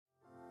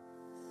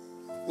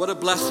What a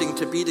blessing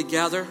to be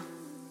together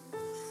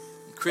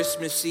on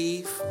Christmas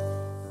Eve,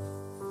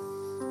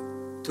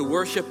 to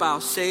worship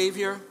our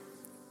Savior,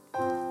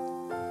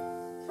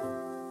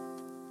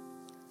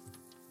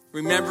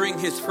 remembering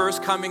his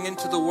first coming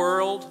into the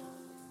world,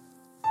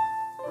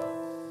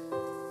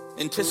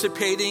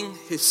 anticipating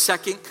his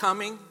second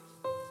coming.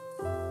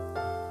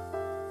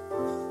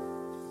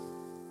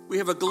 We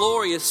have a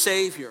glorious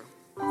Savior.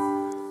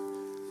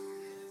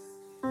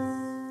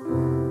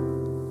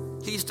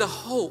 He's the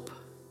hope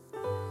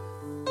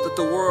that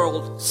the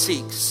world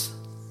seeks.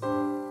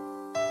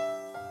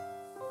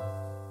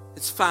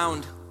 It's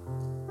found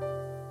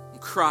in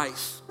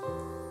Christ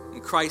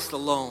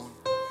alone.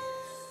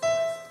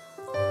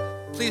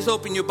 Please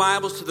open your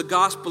Bibles to the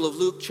Gospel of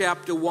Luke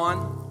chapter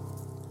 1.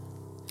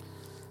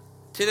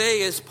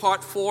 Today is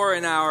part 4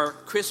 in our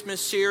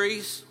Christmas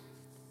series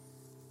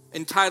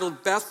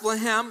entitled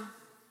Bethlehem,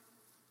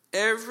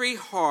 Every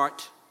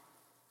Heart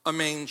a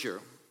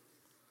Manger.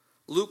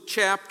 Luke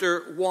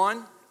chapter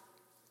 1,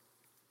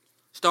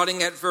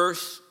 starting at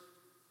verse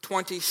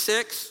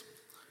 26,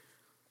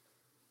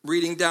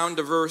 reading down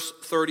to verse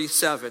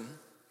 37.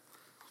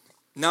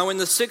 Now in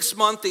the 6th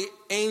month, the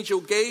angel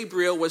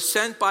Gabriel was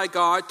sent by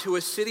God to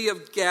a city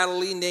of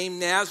Galilee named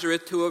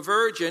Nazareth to a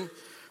virgin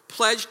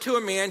pledged to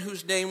a man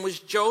whose name was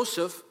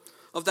Joseph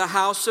of the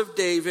house of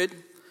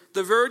David.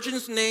 The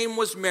virgin's name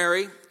was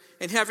Mary,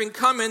 and having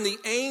come in, the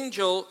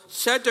angel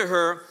said to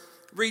her,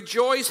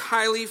 "Rejoice,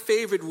 highly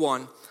favored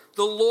one,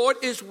 the Lord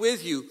is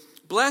with you.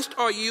 Blessed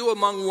are you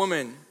among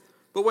women."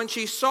 But when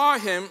she saw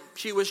him,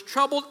 she was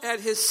troubled at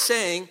his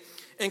saying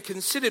and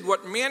considered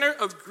what manner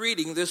of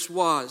greeting this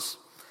was.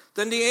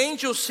 Then the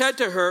angel said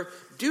to her,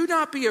 "Do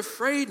not be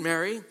afraid,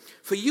 Mary,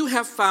 for you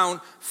have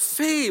found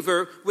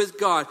favor with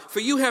God. For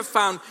you have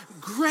found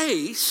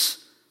grace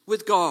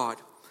with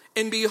God.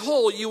 And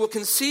behold, you will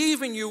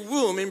conceive in your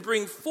womb and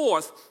bring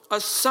forth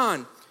a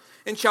son,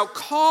 and shall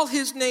call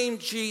his name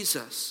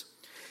Jesus.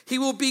 He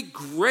will be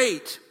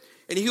great,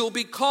 and he will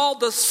be called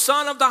the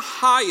Son of the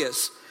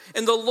Highest.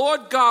 And the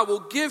Lord God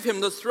will give him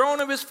the throne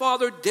of his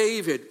father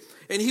David,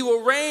 and he will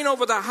reign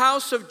over the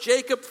house of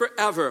Jacob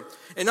forever.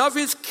 And of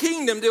his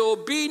kingdom there will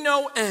be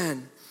no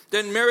end."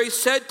 Then Mary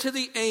said to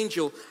the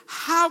angel,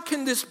 "How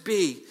can this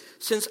be,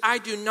 since I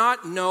do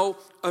not know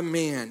a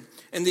man?"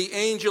 And the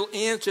angel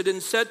answered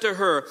and said to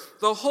her,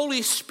 "The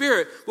Holy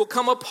Spirit will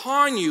come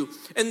upon you,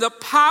 and the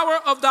power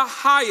of the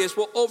Highest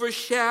will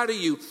overshadow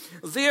you.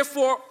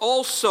 Therefore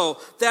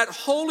also that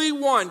Holy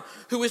One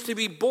who is to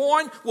be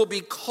born will be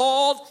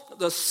called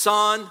the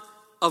Son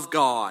of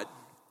God."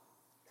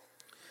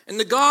 In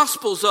the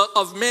Gospels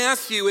of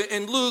Matthew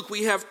and Luke,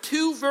 we have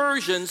two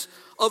versions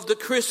of the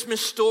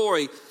Christmas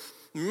story.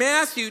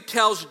 Matthew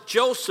tells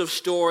Joseph's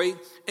story,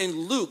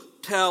 and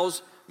Luke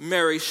tells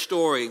Mary's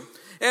story.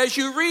 As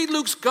you read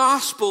Luke's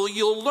Gospel,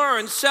 you'll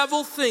learn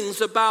several things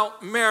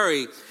about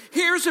Mary.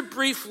 Here's a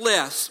brief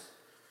list.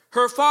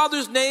 Her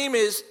father's name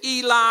is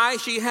Eli.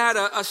 She had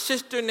a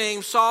sister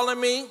named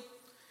Salome.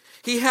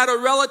 He had a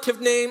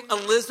relative named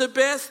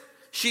Elizabeth.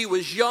 She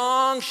was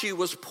young. She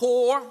was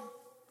poor.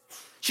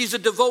 She's a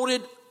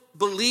devoted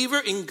believer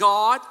in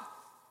God.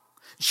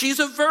 She's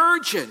a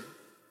virgin.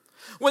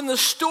 When the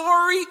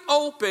story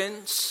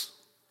opens,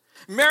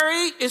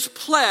 Mary is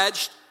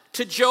pledged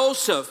to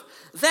Joseph.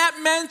 That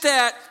meant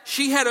that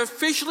she had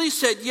officially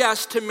said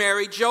yes to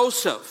marry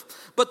Joseph,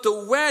 but the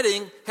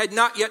wedding had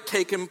not yet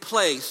taken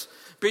place.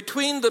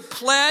 Between the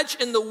pledge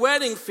and the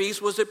wedding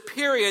feast was a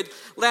period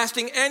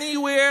lasting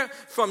anywhere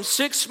from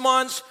 6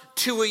 months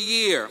to a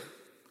year.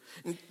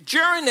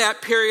 During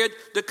that period,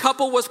 the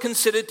couple was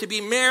considered to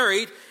be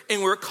married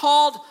and were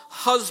called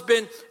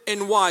husband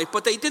and wife,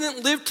 but they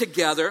didn't live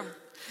together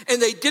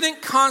and they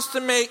didn't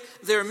consummate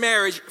their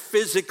marriage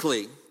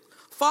physically.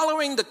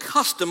 Following the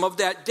custom of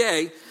that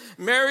day,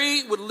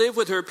 Mary would live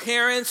with her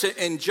parents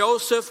and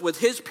Joseph with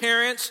his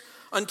parents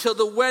until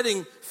the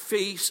wedding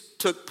feast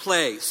took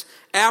place.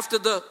 After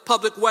the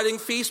public wedding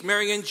feast,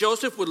 Mary and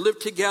Joseph would live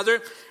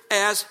together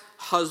as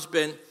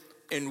husband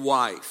and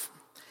wife.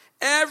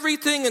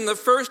 Everything in the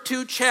first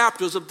 2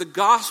 chapters of the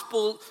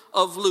Gospel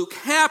of Luke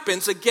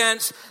happens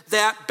against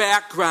that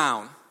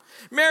background.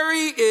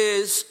 Mary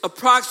is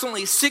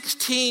approximately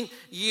 16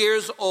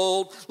 years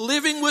old,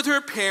 living with her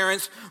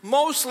parents,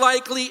 most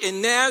likely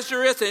in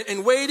Nazareth,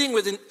 and waiting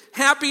with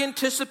happy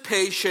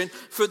anticipation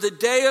for the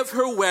day of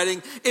her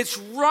wedding. It's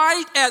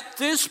right at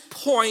this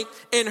point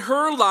in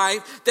her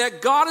life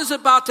that God is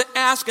about to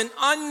ask an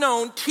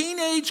unknown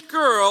teenage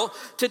girl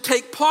to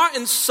take part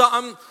in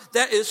something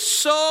that is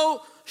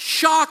so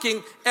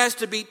shocking as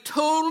to be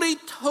totally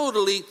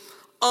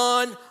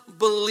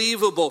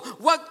unbelievable.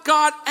 What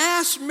God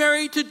asked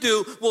Mary to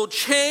do will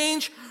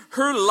change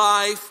her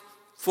life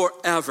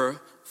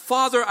forever.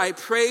 Father, I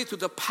pray through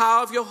the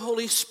power of your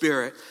Holy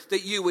Spirit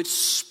that you would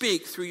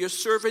speak through your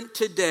servant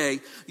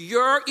today,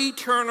 your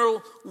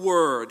eternal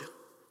word.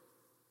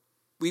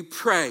 We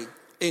pray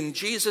in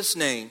Jesus'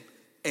 name,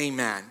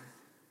 amen.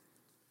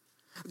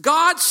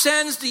 God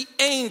sends the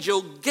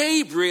angel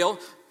Gabriel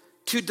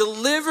to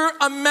deliver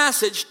a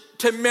message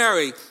to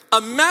Mary,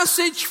 a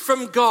message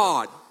from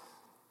God.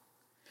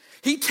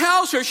 He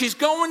tells her she's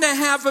going to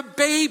have a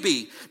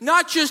baby,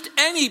 not just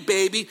any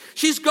baby.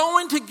 She's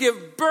going to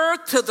give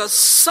birth to the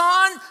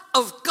Son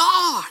of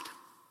God.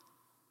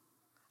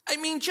 I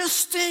mean,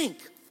 just think.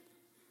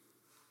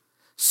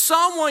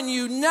 Someone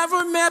you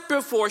never met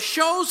before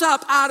shows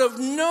up out of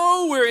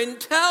nowhere and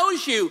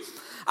tells you,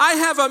 I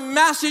have a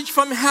message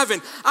from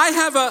heaven. I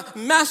have a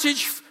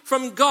message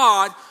from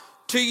God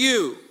to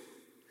you.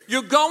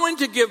 You're going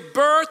to give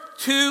birth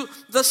to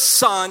the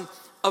Son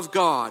of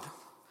God.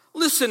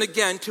 Listen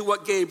again to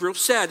what Gabriel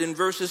said in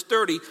verses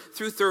 30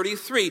 through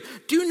 33.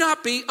 Do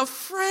not be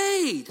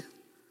afraid.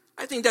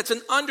 I think that's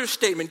an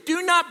understatement.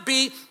 Do not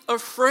be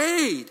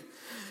afraid,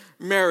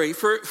 Mary,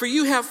 for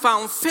you have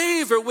found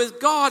favor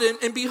with God,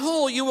 and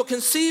behold, you will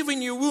conceive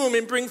in your womb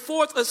and bring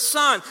forth a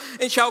son,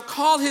 and shall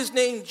call his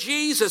name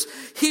Jesus.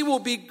 He will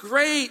be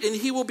great, and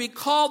he will be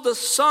called the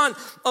Son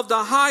of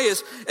the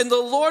Highest, and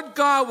the Lord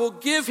God will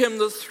give him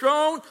the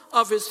throne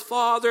of his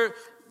father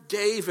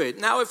David.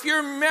 Now, if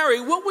you're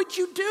Mary, what would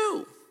you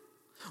do?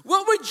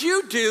 What would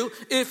you do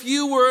if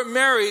you were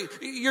Mary?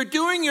 You're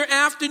doing your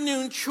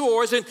afternoon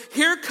chores, and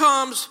here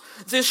comes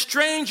this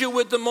stranger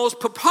with the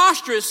most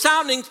preposterous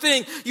sounding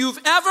thing you've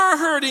ever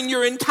heard in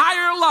your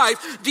entire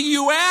life. Do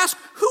you ask,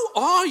 who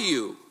are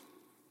you?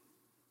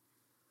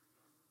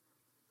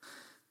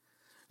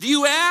 Do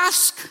you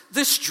ask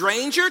this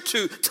stranger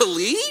to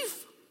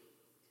leave?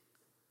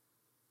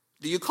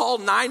 Do you call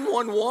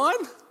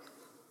 911?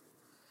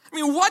 I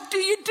mean, what do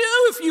you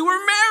do if you were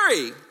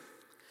Mary?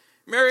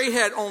 Mary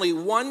had only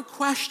one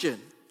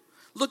question.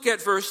 Look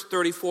at verse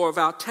 34 of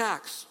our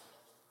text.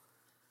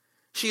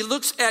 She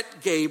looks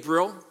at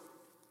Gabriel,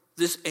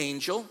 this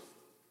angel,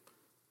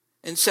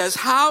 and says,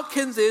 how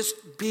can this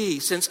be,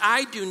 since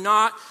I do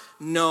not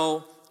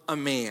know a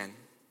man?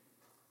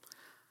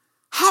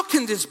 How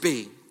can this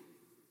be?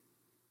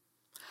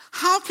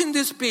 How can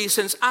this be,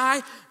 since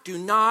I do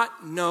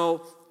not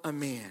know a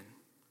man?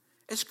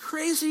 As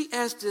crazy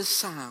as this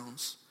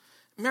sounds,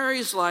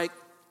 Mary's like,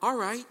 all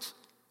right,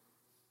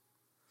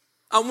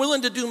 I'm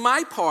willing to do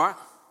my part,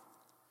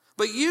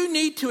 but you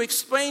need to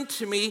explain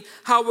to me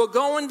how we're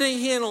going to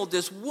handle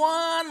this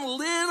one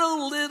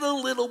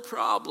little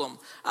problem.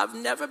 I've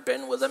never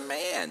been with a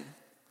man.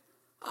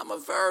 I'm a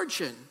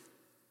virgin.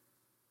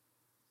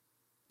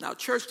 Now,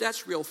 church,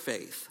 that's real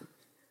faith.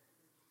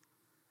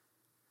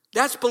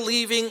 That's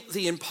believing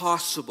the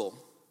impossible.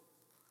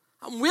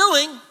 I'm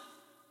willing,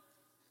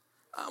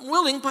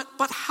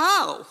 but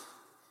how?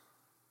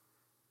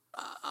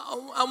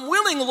 I'm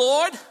willing,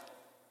 Lord,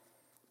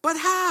 but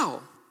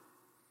how?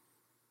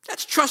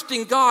 That's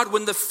trusting God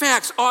when the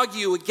facts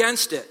argue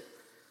against it.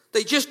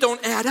 They just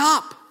don't add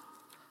up.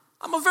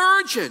 I'm a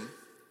virgin,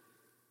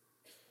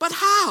 but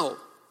how?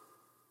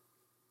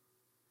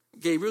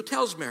 Gabriel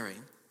tells Mary,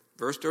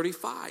 verse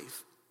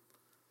 35,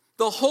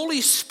 the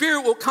Holy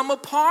Spirit will come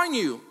upon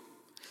you,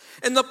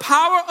 and the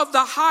power of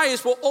the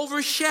highest will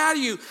overshadow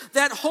you.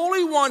 That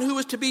Holy One who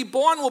is to be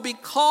born will be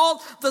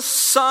called the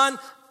Son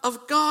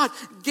of God.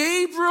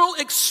 Gabriel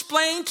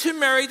explained to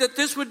Mary that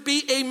this would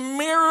be a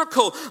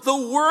miracle,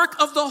 the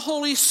work of the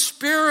Holy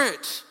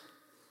Spirit,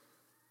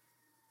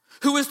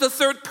 who is the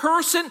third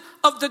person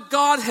of the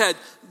Godhead,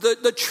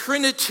 the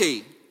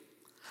Trinity.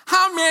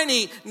 How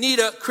many need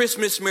a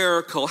Christmas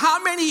miracle?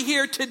 How many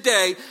here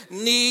today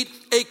need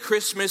a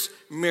Christmas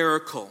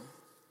miracle?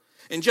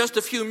 In just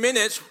a few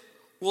minutes,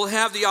 we'll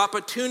have the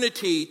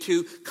opportunity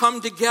to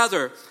come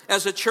together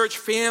as a church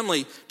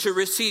family to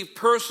receive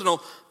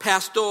personal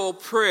pastoral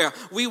prayer.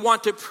 We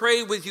want to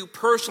pray with you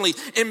personally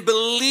and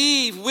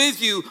believe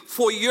with you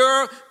for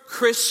your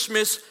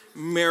Christmas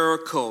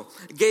miracle.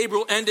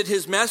 Gabriel ended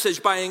his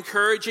message by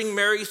encouraging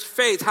Mary's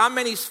faith. How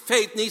many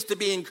faith needs to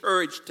be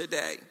encouraged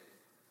today?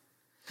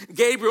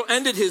 Gabriel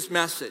ended his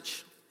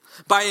message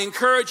by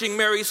encouraging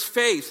Mary's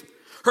faith.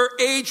 Her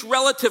aged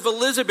relative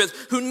Elizabeth,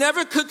 who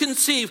never could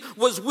conceive,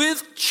 was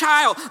with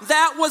child.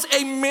 That was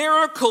a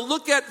miracle.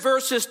 Look at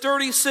verses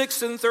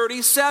 36 and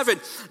 37.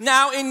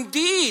 Now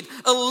indeed,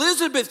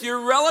 Elizabeth,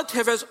 your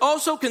relative, has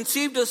also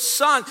conceived a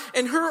son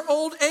in her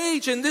old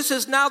age, and this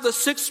is now the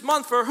 6th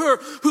month for her,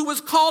 who was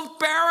called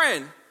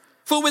barren.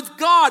 For with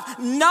God,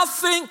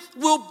 nothing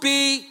will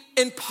be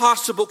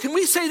impossible. Can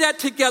we say that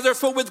together?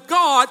 For with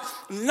God,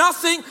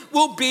 nothing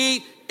will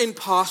be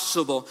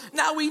impossible.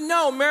 Now we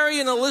know Mary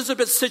and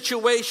Elizabeth's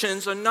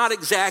situations are not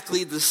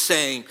exactly the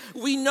same.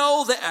 We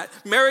know that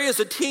Mary is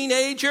a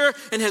teenager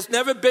and has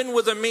never been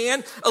with a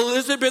man.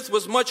 Elizabeth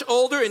was much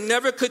older and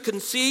never could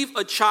conceive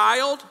a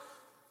child.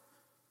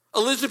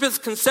 Elizabeth's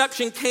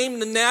conception came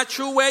the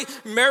natural way.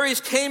 Mary's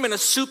came in a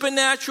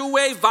supernatural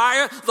way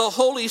via the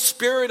Holy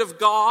Spirit of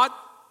God.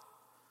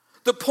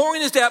 The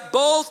point is that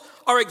both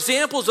are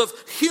examples of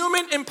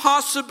human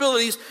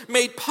impossibilities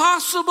made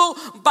possible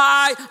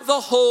by the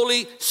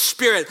Holy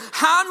Spirit.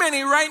 How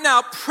many right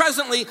now,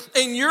 presently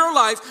in your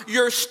life,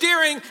 you're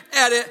staring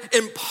at an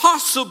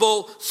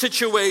impossible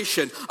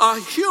situation, a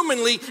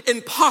humanly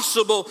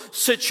impossible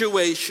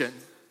situation?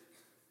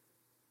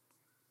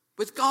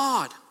 With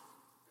God,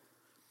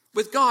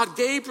 With God,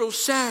 Gabriel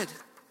said,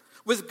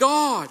 with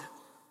God,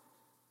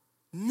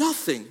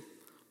 nothing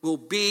will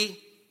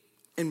be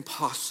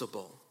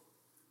impossible.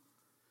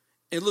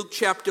 In Luke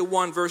chapter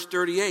 1, verse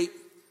 38,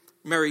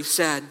 Mary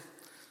said,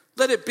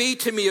 "Let it be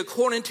to me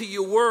according to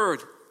your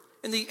word."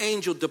 And the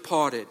angel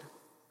departed.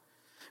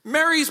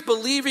 Mary's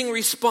believing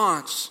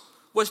response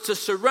was to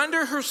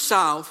surrender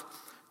herself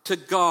to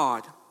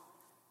God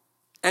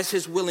as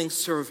his willing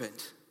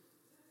servant.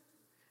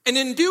 And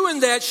in doing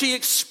that, she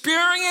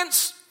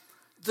experienced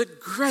the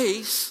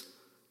grace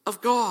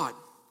of God.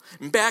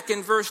 And back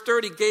in verse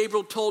 30,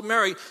 Gabriel told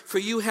Mary, "For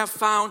you have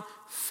found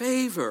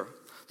favor."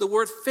 The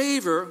word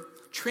favor,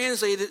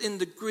 translated in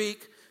the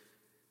Greek,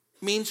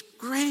 means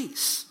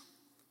grace.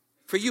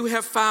 For you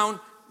have found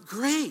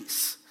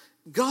grace.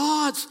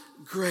 God's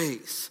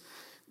grace.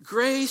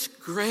 Grace,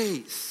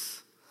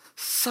 grace.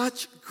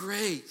 Such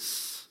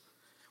grace.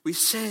 We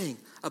sang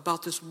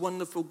about this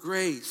wonderful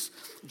grace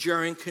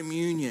during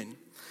communion.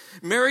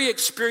 Mary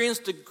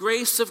experienced the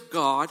grace of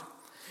God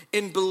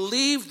and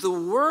believed the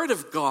word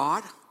of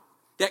God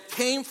that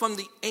came from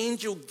the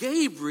angel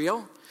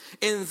Gabriel,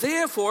 and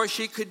therefore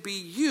she could be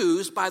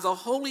used by the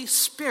Holy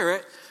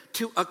Spirit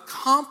to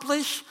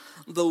accomplish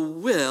the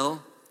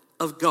will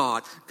of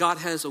God. God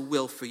has a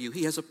will for you.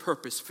 He has a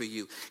purpose for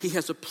you. He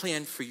has a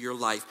plan for your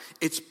life.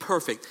 It's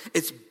perfect.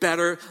 It's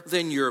better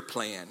than your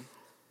plan.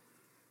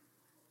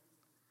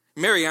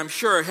 Mary, I'm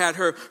sure, had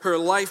her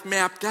life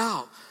mapped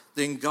out.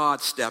 Then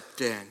God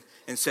stepped in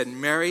and said,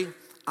 "Mary,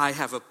 I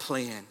have a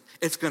plan.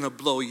 It's going to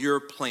blow your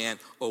plan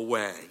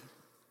away.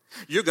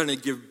 You're going to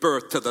give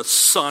birth to the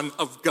Son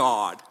of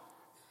God."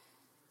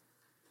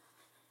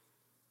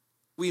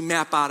 We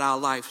map out our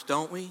lives,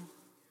 don't we?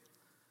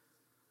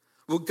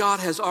 Well, God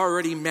has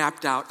already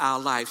mapped out our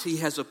lives. He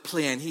has a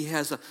plan. He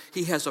has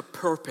a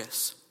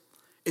purpose.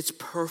 It's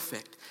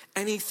perfect.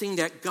 Anything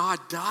that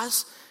God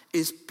does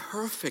is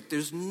perfect.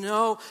 There's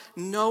no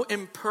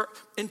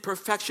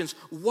imperfections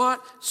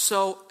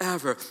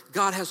whatsoever.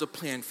 God has a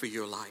plan for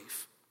your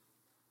life.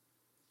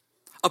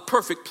 A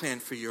perfect plan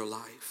for your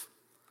life.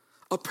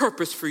 A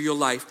purpose for your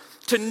life.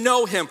 To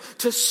know him,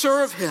 to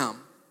serve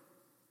him,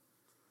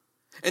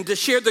 and to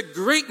share the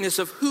greatness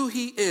of who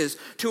he is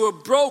to a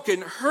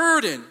broken,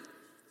 hurting,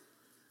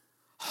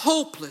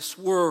 hopeless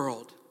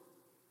world.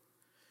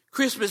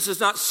 Christmas is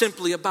not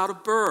simply about a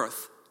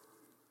birth,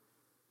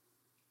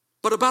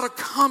 but about a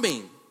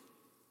coming.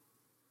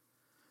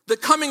 The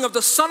coming of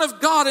the Son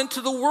of God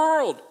into the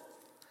world.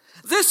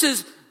 This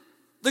is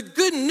the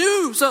good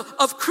news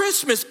of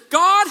Christmas.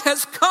 God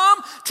has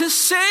come to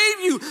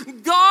save you.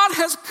 God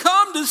has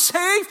come to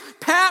save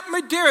Pat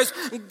Medeiros.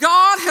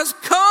 God has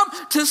come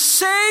to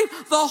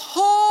save the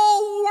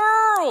whole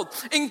world.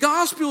 In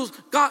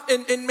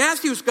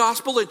Matthew's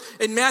gospel,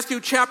 in Matthew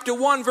chapter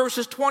 1,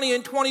 verses 20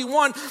 and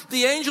 21,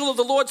 the angel of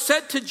the Lord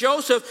said to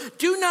Joseph,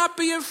 "Do not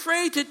be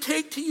afraid to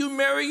take to you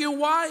Mary your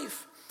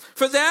wife,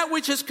 for that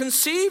which is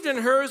conceived in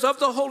her is of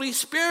the Holy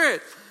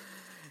Spirit.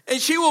 And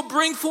she will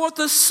bring forth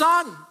a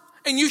son,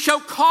 and you shall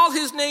call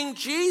his name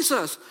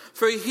Jesus,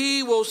 for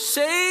he will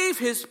save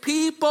his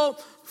people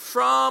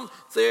from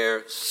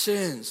their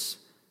sins.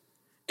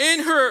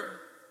 In her,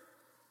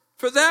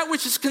 for that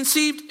which is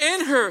conceived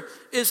in her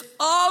is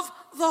of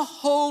the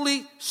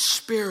Holy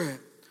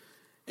Spirit.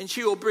 And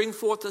she will bring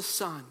forth a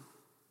son,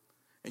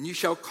 and you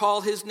shall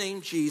call his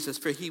name Jesus,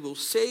 for he will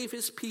save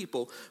his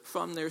people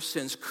from their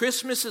sins."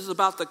 Christmas is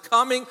about the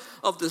coming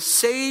of the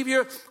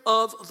Savior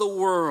of the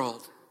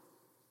world.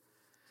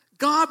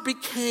 God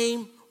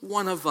became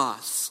one of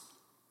us.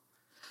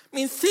 I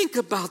mean, think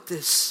about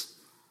this.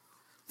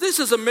 This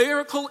is a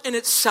miracle in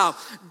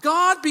itself.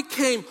 God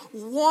became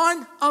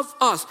one of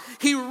us.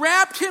 He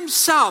wrapped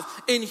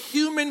himself in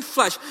human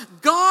flesh.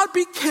 God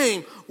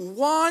became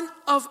one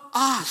of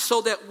us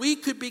so that we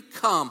could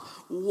become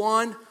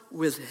one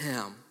with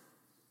him.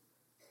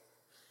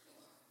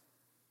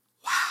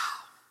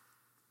 Wow.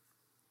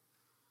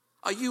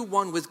 Are you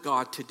one with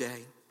God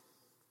today?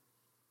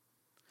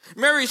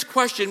 Mary's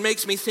question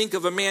makes me think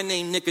of a man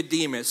named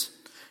Nicodemus.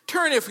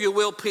 Turn, if you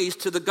will, please,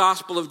 to the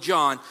Gospel of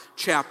John,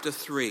 chapter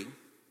 3.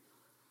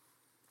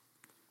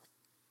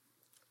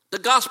 The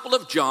Gospel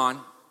of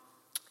John,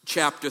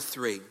 chapter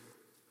 3.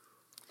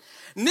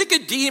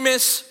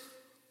 Nicodemus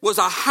was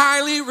a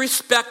highly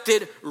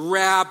respected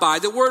rabbi.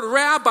 The word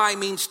rabbi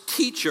means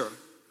teacher.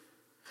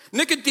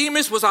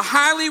 Nicodemus was a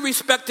highly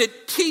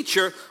respected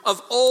teacher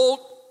of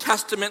Old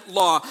Testament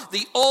law,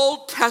 the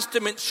Old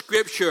Testament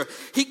scripture.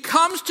 He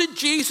comes to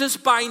Jesus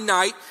by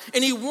night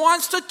and he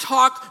wants to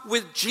talk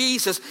with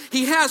Jesus.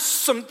 He has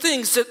some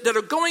things that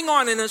are going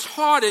on in his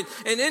heart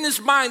and in his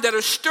mind that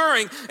are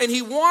stirring, and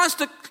he wants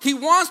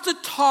to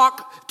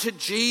talk to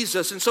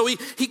Jesus. And so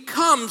he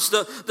comes,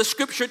 the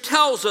scripture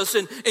tells us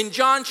in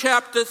John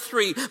chapter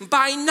 3,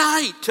 by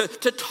night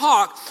to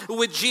talk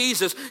with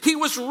Jesus. He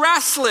was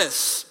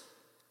restless.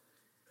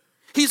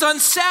 He's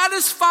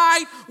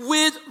unsatisfied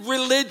with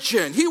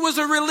religion. He was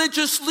a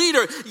religious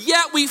leader,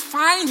 yet we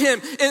find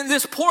him in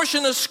this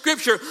portion of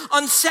Scripture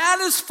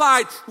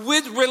unsatisfied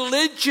with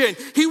religion.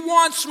 He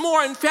wants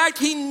more. In fact,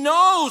 he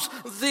knows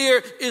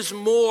there is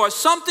more.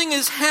 Something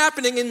is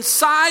happening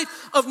inside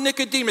of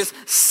Nicodemus.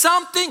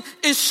 Something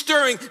is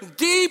stirring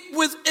deep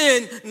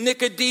within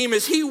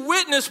Nicodemus. He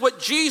witnessed what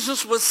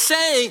Jesus was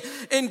saying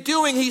and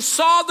doing. He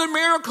saw the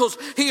miracles.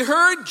 He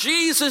heard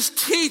Jesus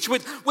teach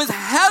with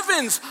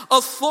heaven's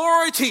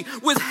authority,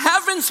 with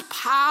heaven's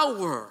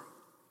power.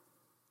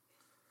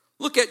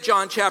 Look at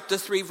John chapter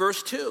 3,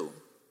 verse 2.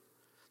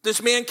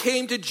 This man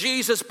came to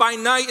Jesus by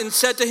night and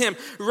said to him,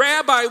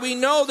 "Rabbi, we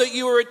know that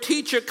you are a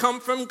teacher come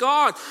from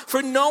God,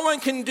 for no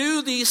one can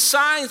do these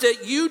signs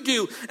that you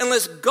do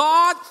unless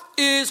God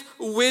is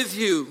with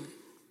you."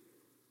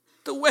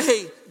 The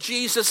way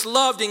Jesus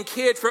loved and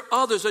cared for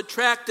others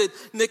attracted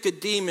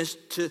Nicodemus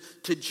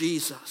to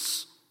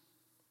Jesus.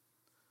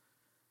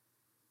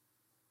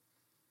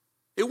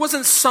 It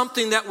wasn't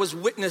something that was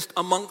witnessed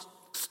amongst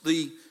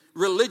the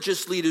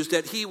religious leaders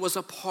that he was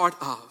a part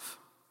of.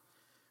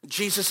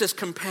 Jesus'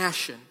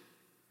 compassion,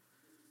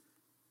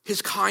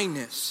 his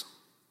kindness.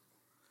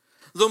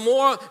 The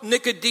more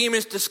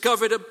Nicodemus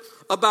discovered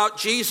about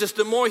Jesus,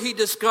 the more he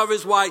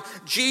discovers why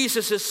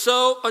Jesus is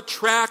so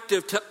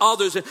attractive to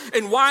others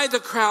and why the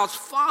crowds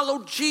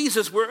followed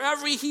Jesus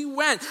wherever he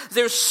went.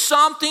 There's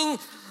something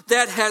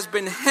that has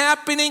been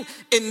happening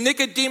in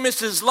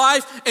Nicodemus's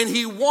life, and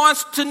he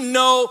wants to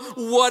know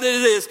what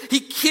it is. He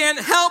can't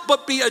help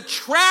but be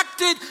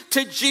attracted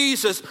to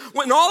Jesus.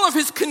 When all of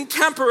his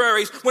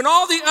contemporaries, when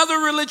all the other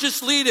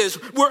religious leaders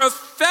were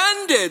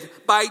offended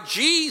by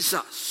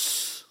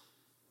Jesus,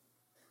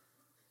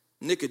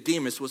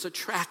 Nicodemus was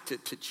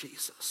attracted to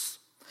Jesus.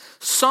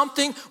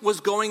 Something was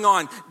going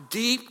on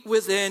deep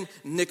within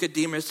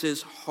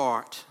Nicodemus's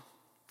heart.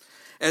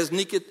 As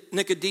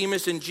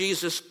Nicodemus and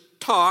Jesus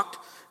talked,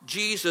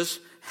 Jesus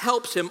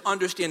helps him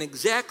understand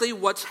exactly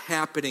what's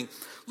happening.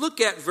 Look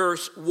at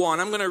verse 1.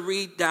 I'm going to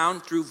read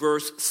down through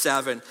verse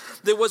 7.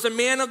 There was a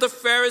man of the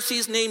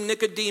Pharisees named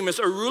Nicodemus,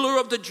 a ruler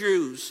of the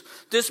Jews.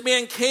 This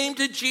man came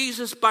to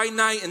Jesus by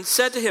night and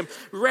said to him,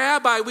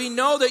 "Rabbi, we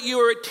know that you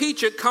are a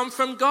teacher come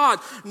from God.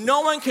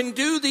 No one can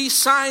do these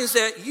signs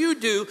that you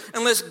do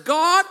unless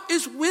God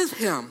is with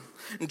him."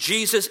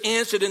 Jesus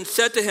answered and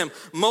said to him,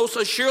 "Most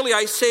assuredly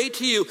I say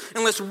to you,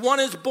 unless one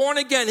is born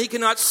again, he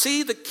cannot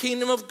see the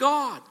kingdom of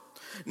God."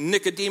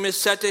 Nicodemus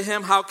said to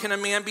him, "How can a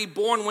man be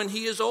born when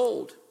he is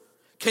old?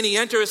 Can he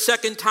enter a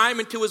second time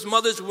into his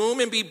mother's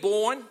womb and be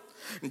born?"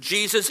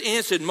 Jesus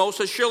answered, "Most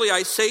assuredly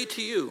I say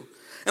to you,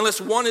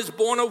 unless one is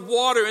born of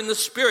water and the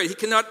Spirit, he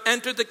cannot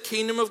enter the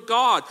kingdom of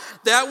God.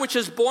 That which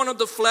is born of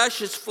the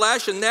flesh is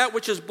flesh, and that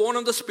which is born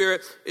of the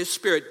Spirit is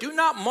spirit. Do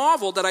not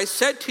marvel that I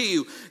said to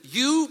you,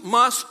 you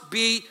must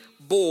be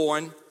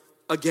born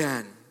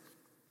again."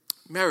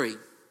 Mary,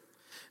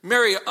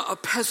 a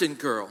peasant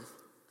girl,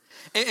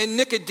 and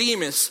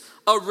Nicodemus,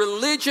 a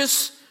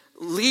religious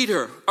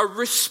leader, a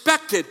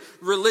respected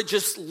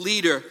religious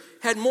leader,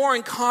 had more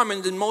in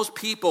common than most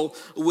people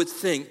would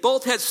think.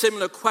 Both had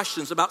similar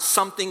questions about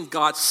something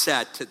God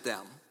said to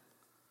them.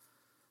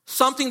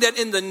 Something that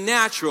in the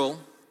natural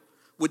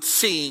would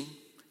seem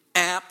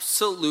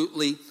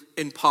absolutely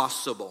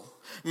impossible.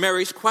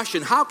 Mary's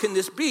question, "How can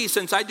this be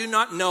since I do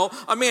not know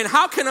a man?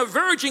 How can a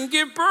virgin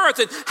give birth?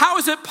 And how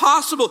is it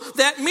possible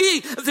that me,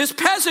 this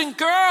peasant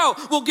girl,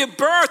 will give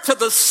birth to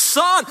the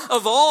Son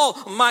of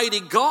Almighty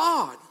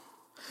God?"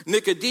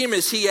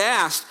 Nicodemus, he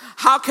asked,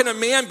 "How can a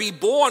man be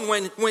born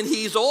when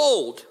he's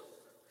old?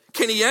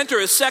 Can he enter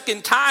a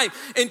second time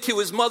into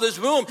his mother's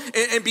womb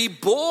and be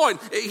born?"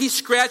 He's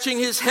scratching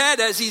his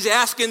head as he's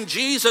asking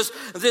Jesus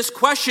this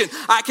question.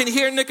 I can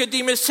hear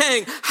Nicodemus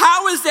saying,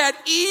 "How is that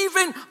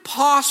even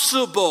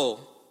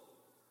possible?"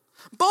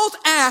 Both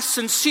ask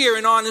sincere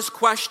and honest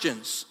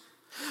questions.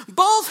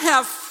 Both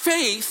have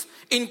faith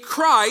in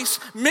Christ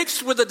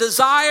mixed with a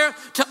desire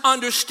to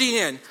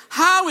understand.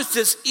 How is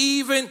this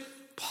even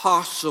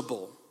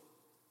possible?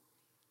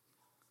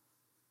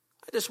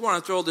 I just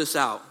want to throw this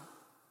out.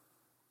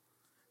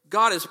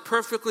 God is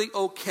perfectly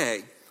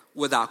okay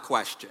with our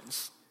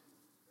questions.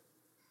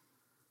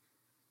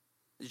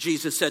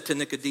 Jesus said to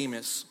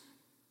Nicodemus,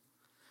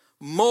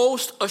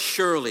 "Most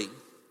assuredly,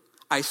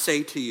 I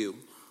say to you."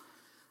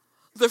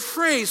 The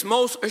phrase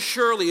 "most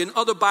assuredly" in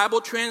other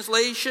Bible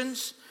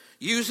translations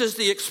uses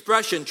the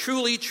expression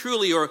 "truly,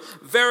 truly," or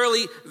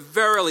 "verily,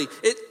 verily."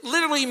 It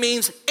literally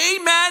means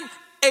amen,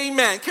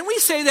 amen. Can we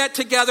say that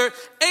together?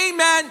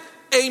 Amen,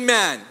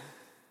 amen.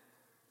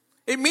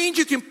 It means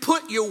you can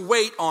put your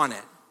weight on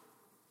it.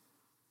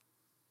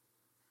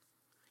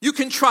 You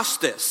can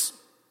trust this.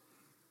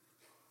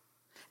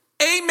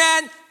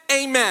 Amen,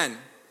 amen.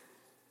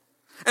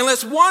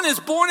 Unless one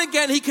is born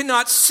again, he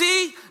cannot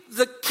see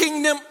the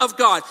kingdom of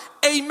God.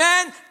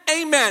 Amen,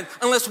 amen.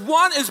 Unless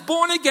one is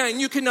born again,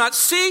 you cannot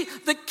see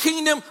the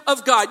kingdom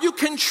of God. You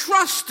can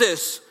trust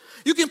this.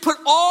 You can put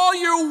all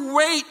your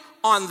weight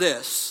on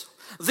this.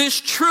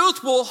 This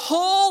truth will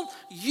hold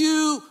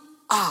you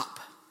up.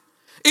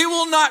 It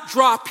will not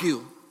drop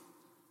you.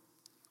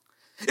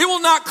 It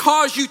will not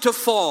cause you to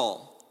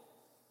fall.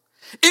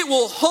 It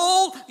will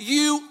hold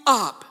you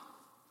up.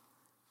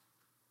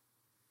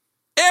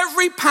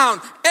 Every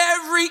pound,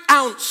 every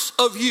ounce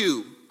of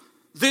you,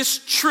 this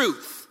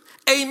truth,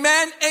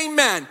 amen,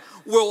 amen,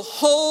 will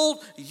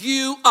hold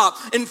you up.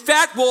 In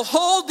fact, will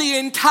hold the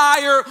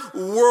entire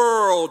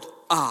world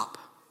up.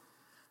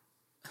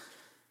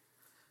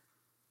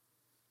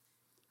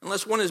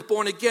 Unless one is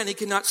born again, he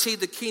cannot see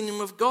the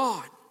kingdom of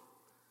God.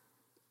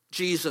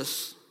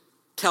 Jesus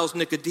tells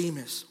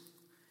Nicodemus.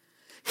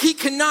 He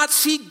cannot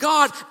see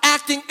God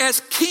acting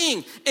as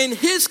king in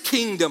his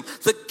kingdom,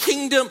 the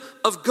kingdom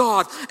of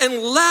God,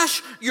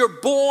 unless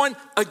you're born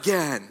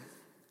again.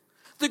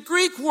 The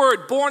Greek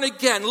word born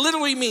again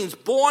literally means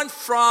born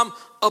from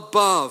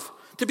above.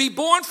 To be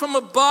born from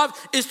above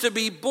is to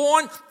be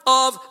born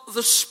of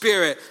the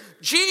Spirit.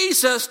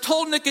 Jesus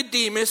told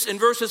Nicodemus in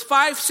verses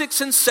 5,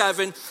 6, and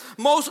 7,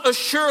 most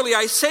assuredly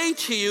I say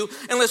to you,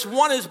 unless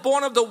one is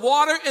born of the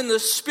water and the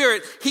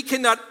Spirit, he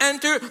cannot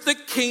enter the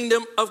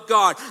kingdom of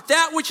God.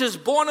 That which is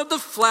born of the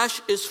flesh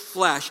is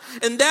flesh,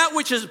 and that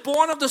which is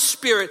born of the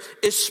Spirit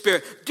is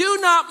spirit. Do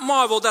not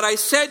marvel that I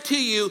said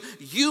to you,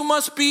 you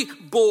must be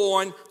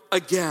born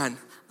again.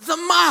 The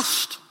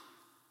must.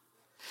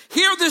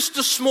 Hear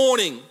this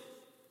morning.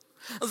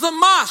 The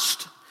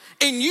must,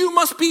 and you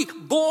must be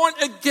born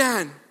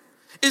again,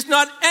 is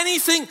not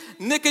anything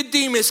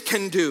Nicodemus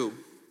can do.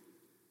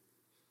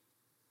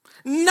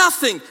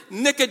 Nothing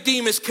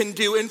Nicodemus can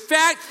do. In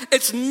fact,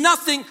 it's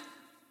nothing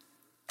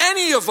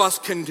any of us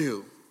can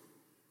do.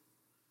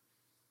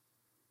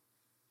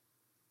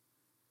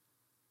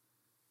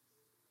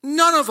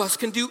 None of us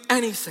can do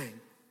anything.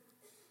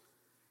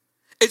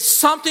 It's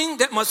something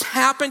that must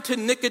happen to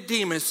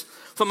Nicodemus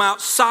from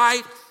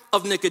outside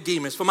of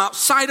Nicodemus, from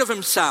outside of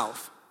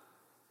himself.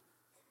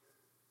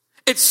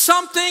 It's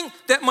something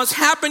that must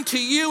happen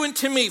to you and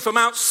to me from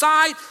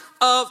outside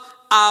of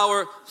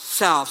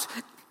ourselves.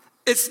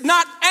 It's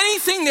not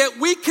anything that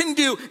we can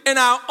do in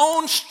our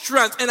own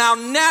strength, in our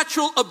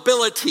natural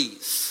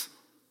abilities.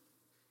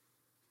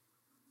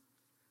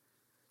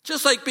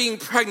 Just like being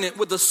pregnant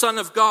with the Son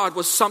of God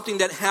was something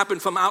that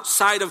happened from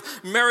outside of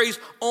Mary's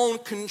own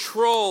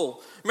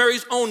control,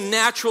 Mary's own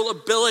natural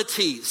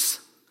abilities.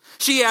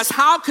 She asked,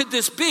 how could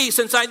this be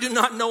since I do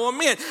not know a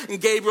man? And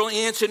Gabriel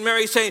answered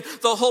Mary saying,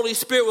 the Holy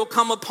Spirit will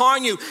come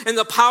upon you and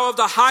the power of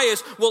the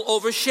highest will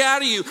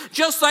overshadow you.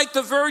 Just like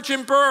the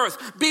virgin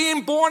birth,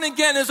 being born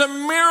again is a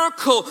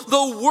miracle,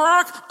 the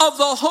work of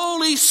the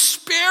Holy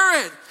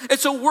Spirit.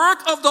 It's a work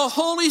of the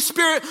Holy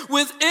Spirit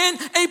within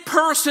a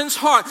person's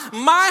heart.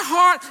 My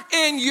heart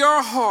and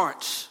your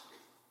heart.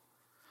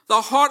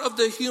 The heart of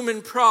the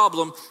human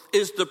problem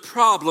is the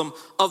problem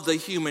of the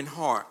human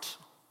heart.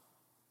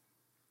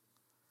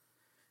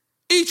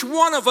 Each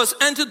one of us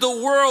entered the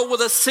world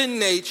with a sin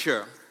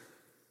nature.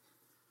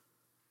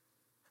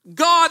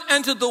 God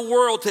entered the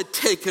world to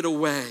take it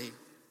away.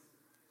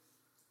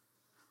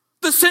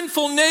 The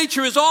sinful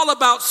nature is all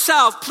about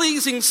self,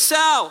 pleasing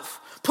self,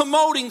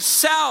 promoting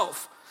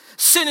self.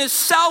 Sin is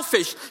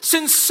selfish.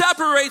 Sin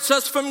separates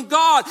us from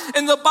God.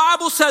 And the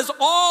Bible says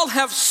all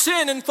have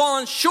sinned and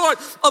fallen short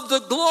of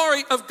the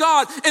glory of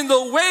God. And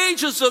the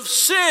wages of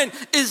sin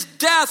is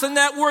death. And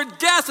that word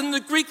death in the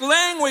Greek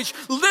language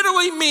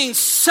literally means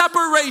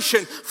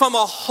separation from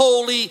a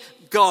holy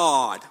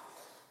God.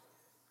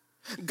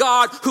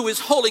 God who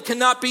is holy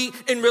cannot be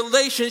in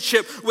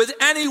relationship with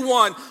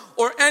anyone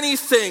or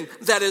anything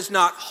that is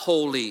not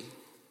holy.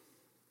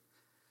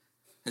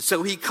 And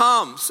so he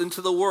comes into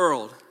the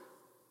world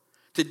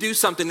to do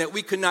something that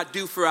we could not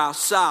do for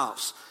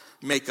ourselves.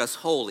 Make us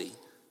holy.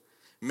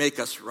 Make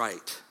us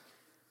right.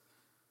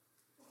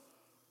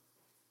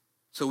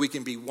 So we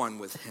can be one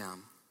with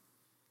him.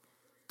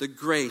 The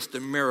grace,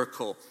 the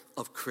miracle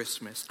of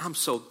Christmas. I'm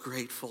so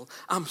grateful.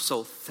 I'm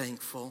so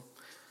thankful.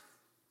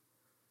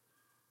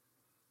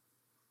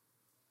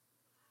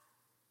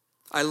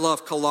 I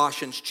love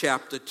Colossians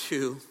chapter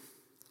 2,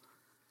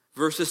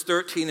 verses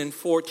 13 and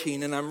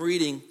 14, and I'm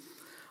reading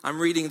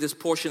this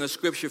portion of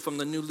scripture from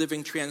the New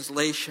Living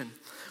Translation.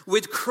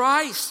 With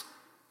Christ,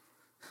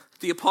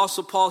 the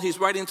Apostle Paul, he's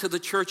writing to the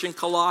church in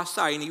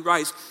Colossae, and he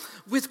writes,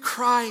 with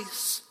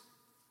Christ,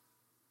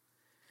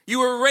 you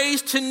were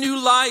raised to new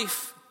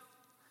life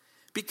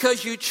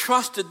because you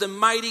trusted the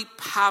mighty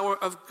power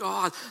of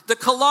God. The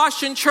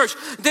Colossian church,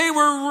 they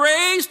were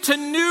raised to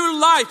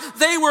new life.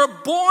 They were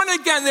born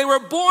again. They were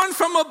born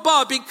from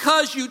above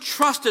because you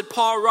trusted,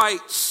 Paul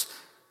writes.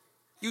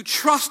 You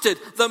trusted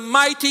the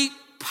mighty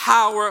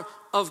power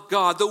of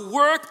God, the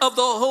work of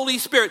the Holy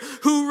Spirit,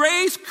 who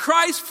raised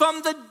Christ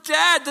from the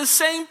dead, the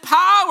same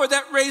power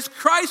that raised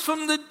Christ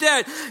from the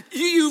dead.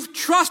 You've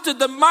trusted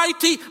the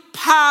mighty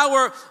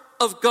power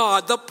of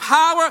God, the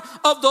power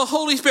of the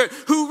Holy Spirit,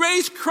 who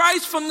raised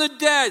Christ from the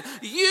dead.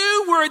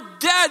 You were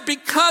dead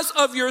because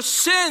of your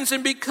sins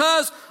and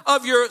because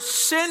of your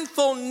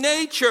sinful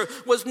nature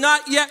was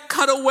not yet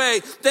cut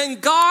away, then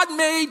God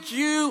made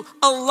you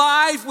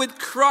alive with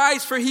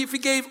Christ, for he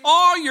forgave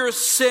all your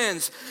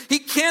sins. He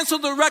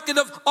canceled the record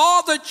of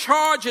all the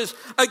charges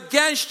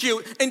against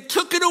you and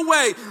took it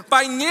away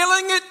by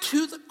nailing it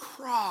to the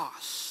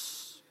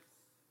cross.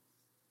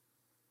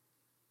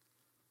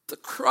 The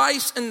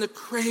Christ in the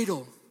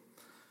cradle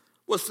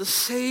was the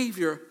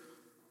Savior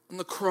on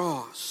the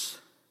cross.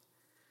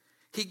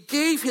 He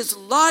gave his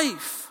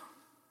life.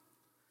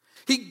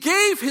 He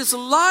gave his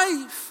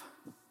life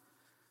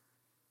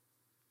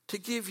to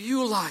give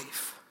you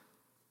life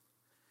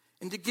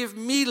and to give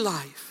me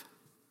life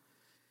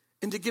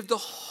and to give the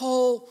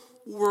whole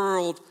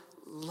world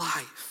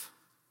life.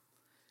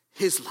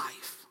 His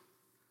life,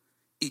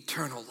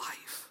 eternal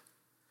life.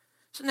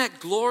 Isn't that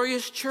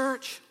glorious,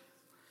 church?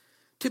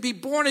 To be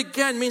born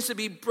again means to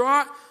be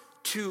brought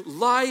to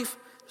life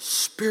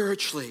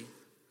spiritually.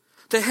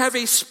 To have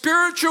a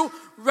spiritual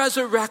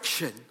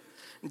resurrection.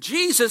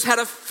 Jesus had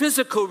a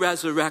physical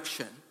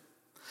resurrection.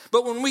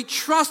 But when we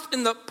trust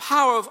in the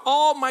power of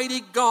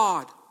Almighty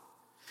God,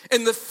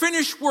 in the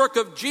finished work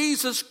of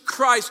Jesus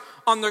Christ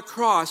on the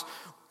cross,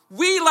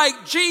 we,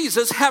 like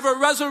Jesus, have a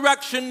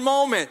resurrection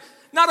moment.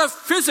 Not a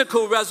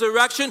physical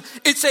resurrection,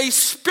 it's a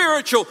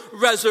spiritual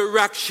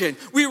resurrection.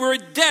 We were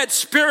dead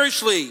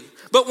spiritually.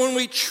 But when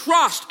we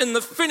trust in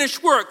the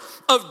finished work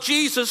of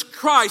Jesus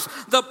Christ,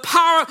 the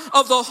power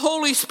of the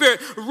Holy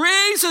Spirit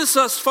raises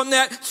us from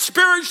that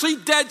spiritually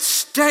dead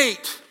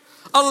state,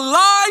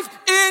 alive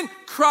in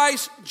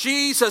Christ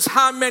Jesus.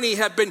 How many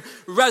have been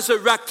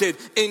resurrected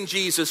in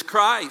Jesus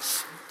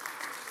Christ?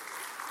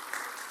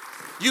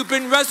 You've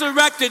been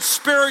resurrected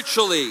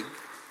spiritually.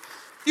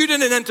 You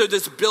didn't enter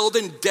this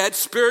building dead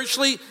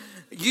spiritually.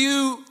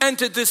 You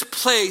entered this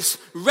place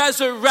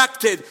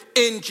resurrected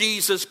in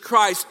Jesus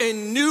Christ,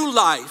 in new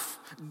life,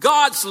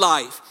 God's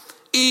life,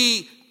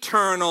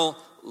 eternal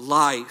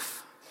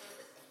life.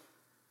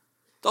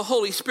 The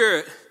Holy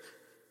Spirit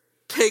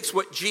takes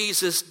what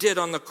Jesus did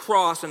on the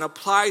cross and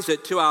applies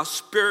it to our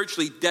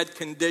spiritually dead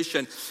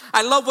condition.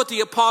 I love what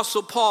the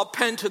Apostle Paul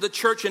penned to the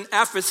church in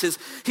Ephesus.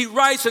 He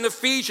writes in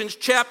Ephesians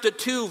chapter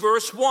 2,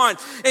 verse 1,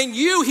 "And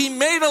you he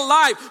made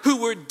alive who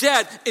were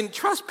dead in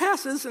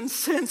trespasses and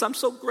sins." I'm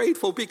so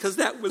grateful because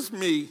that was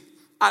me.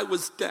 I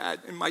was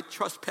dead in my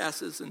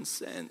trespasses and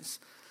sins.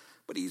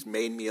 But he's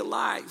made me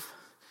alive.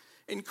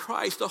 In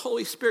Christ, the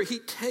Holy Spirit, he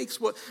takes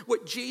what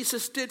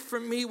Jesus did for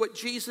me, what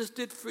Jesus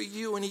did for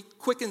you, and he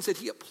quickens it.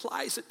 He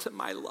applies it to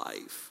my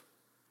life.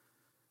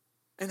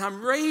 And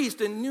I'm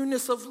raised in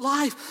newness of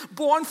life,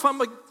 born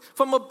from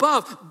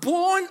above,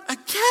 born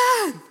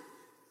again.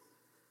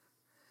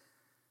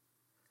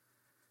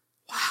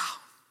 Wow.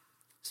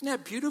 Isn't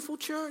that beautiful,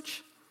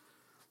 church?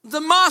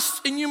 The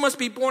must, and you must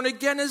be born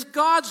again, is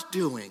God's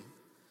doing.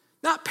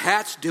 Not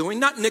Pat's doing,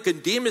 not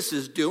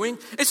Nicodemus's doing.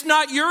 It's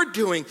not your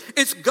doing,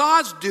 it's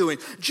God's doing.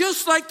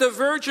 Just like the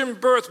virgin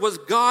birth was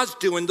God's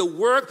doing, the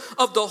work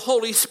of the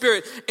Holy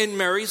Spirit in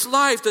Mary's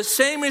life. The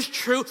same is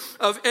true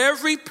of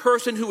every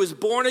person who is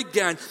born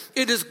again.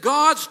 It is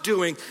God's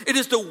doing. It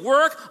is the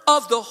work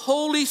of the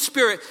Holy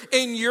Spirit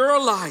in your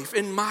life,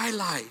 in my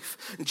life.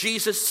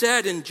 Jesus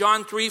said in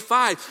John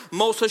 3:5,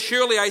 "Most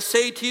assuredly I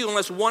say to you,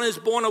 unless one is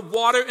born of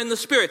water and the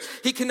Spirit,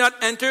 he cannot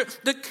enter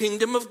the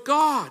kingdom of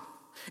God."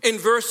 In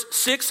verse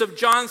 6 of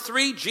John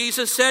 3,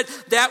 Jesus said,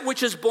 "That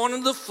which is born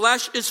of the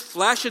flesh is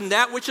flesh, and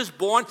that which is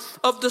born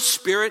of the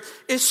Spirit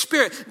is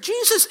spirit."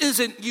 Jesus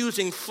isn't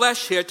using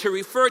flesh here to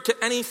refer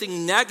to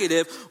anything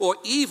negative or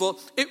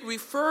evil. It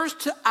refers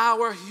to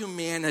our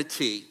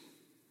humanity.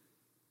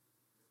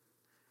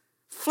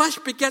 Flesh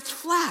begets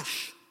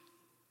flesh.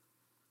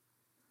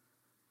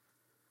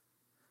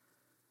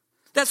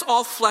 That's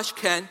all flesh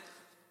can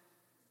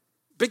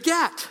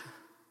beget.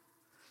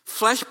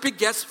 Flesh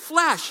begets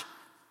flesh.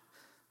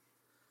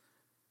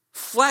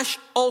 Flesh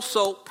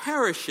also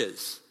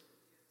perishes.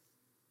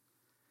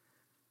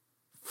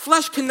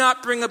 Flesh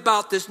cannot bring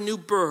about this new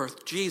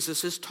birth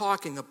Jesus is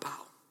talking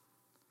about.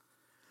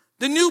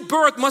 The new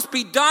birth must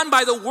be done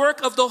by the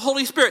work of the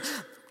Holy Spirit.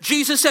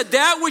 Jesus said,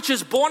 "That which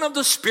is born of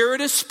the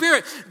Spirit is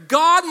spirit."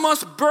 God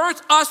must birth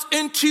us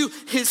into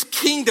his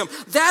kingdom.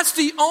 That's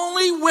the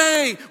only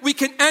way we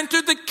can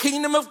enter the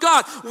kingdom of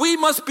God. We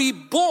must be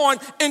born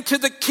into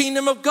the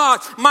kingdom of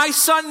God. My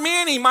son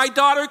Manny, my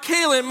daughter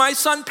Kaylin, my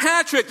son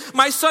Patrick,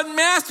 my son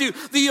Matthew,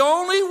 the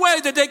only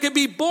way that they could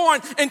be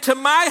born into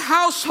my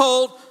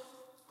household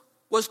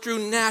was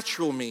through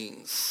natural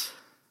means.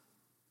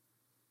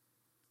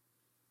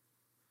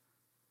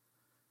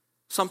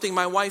 Something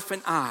my wife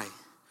and I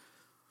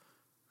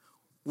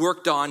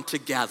worked on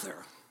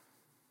together.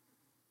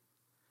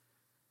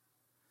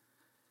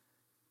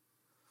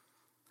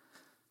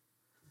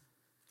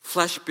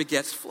 Flesh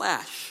begets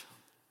flesh.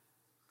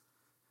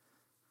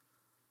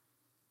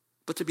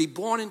 But to be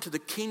born into the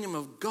kingdom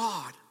of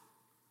God,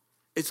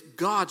 it's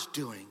God's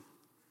doing.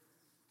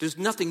 There's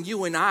nothing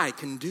you and I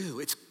can do.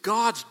 It's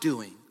God's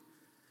doing.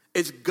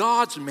 It's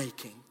God's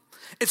making.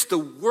 It's the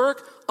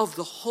work of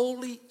the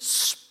Holy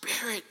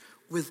Spirit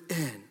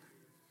within.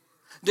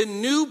 The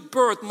new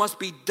birth must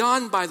be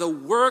done by the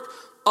work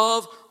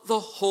of the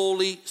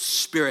Holy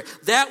Spirit.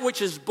 That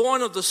which is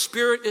born of the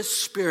Spirit is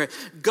spirit.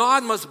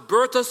 God must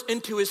birth us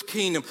into his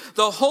kingdom.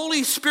 The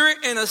Holy Spirit,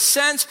 in a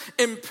sense,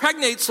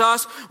 impregnates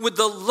us with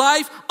the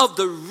life of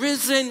the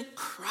risen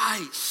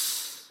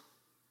Christ.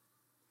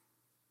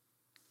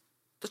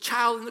 The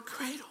child in the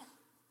cradle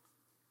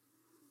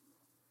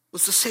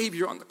was the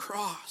Savior on the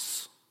cross.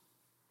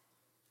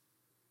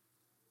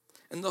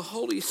 And the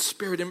Holy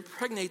Spirit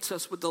impregnates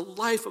us with the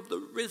life of the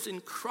risen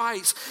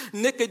Christ.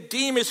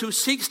 Nicodemus, who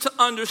seeks to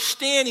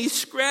understand, he's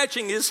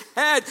scratching his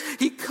head.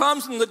 He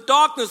comes in the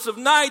darkness of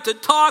night to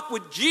talk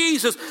with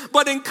Jesus.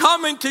 But in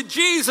coming to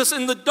Jesus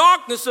in the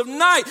darkness of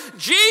night,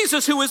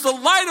 Jesus, who is the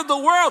light of the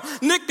world,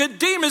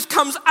 Nicodemus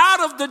comes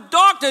out of the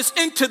darkness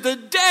into the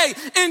day,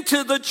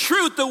 into the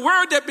truth, the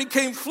word that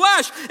became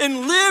flesh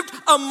and lived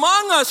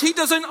among us. He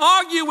doesn't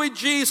argue with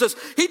Jesus.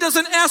 He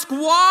doesn't ask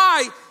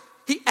why.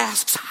 He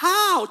asks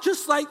how,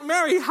 just like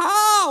Mary,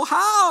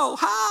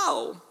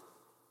 how?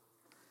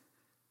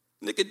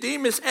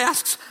 Nicodemus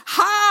asks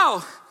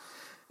how.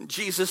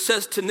 Jesus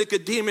says to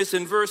Nicodemus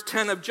in verse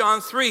 10 of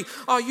John 3,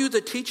 are you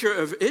the teacher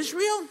of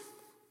Israel?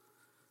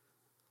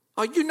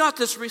 Are you not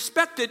this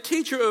respected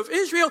teacher of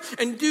Israel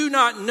and do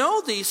not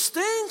know these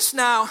things?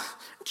 Now,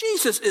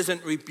 Jesus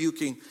isn't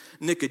rebuking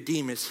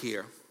Nicodemus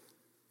here.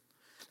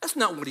 That's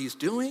not what he's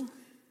doing.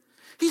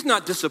 He's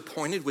not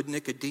disappointed with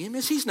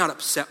Nicodemus. He's not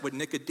upset with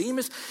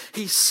Nicodemus.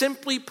 He's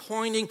simply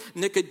pointing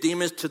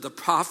Nicodemus to the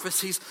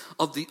prophecies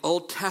of the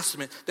Old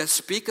Testament that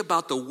speak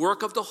about the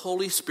work of the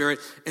Holy Spirit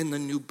in the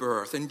new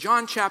birth. In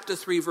John chapter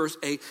 3, verse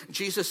 8,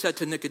 Jesus said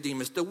to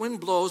Nicodemus, the wind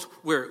blows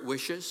where it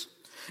wishes,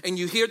 and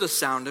you hear the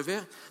sound of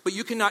it, but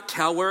you cannot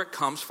tell where it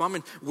comes from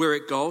and where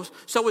it goes.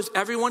 So is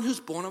everyone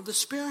who's born of the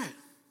Spirit.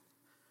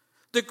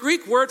 The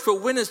Greek word for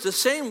wind is the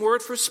same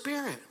word for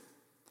spirit.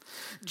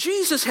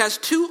 Jesus has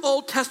two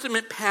Old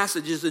Testament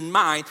passages in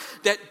mind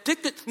that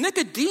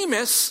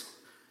Nicodemus,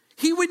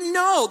 he would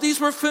know. These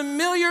were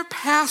familiar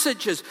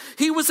passages.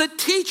 He was a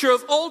teacher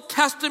of Old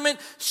Testament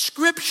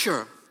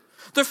scripture.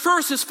 The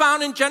first is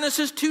found in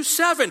Genesis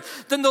 2:7.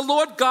 Then the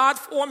Lord God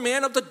formed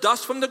man of the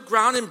dust from the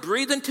ground and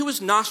breathed into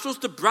his nostrils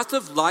the breath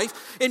of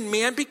life, and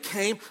man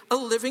became a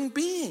living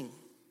being.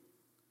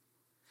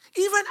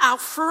 Even our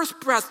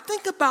first breath,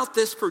 think about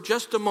this for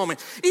just a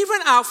moment.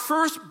 Even our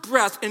first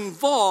breath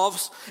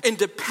involves and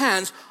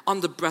depends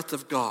on the breath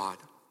of God.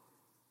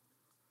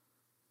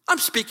 I'm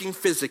speaking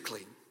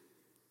physically.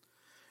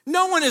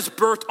 No one is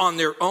birthed on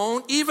their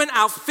own. Even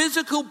our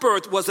physical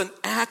birth was an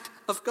act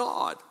of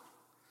God.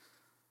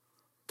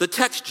 The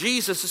text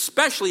Jesus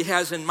especially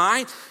has in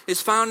mind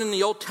is found in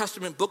the Old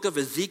Testament book of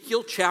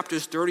Ezekiel,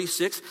 chapters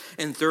 36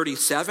 and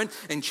 37.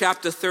 In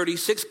chapter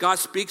 36, God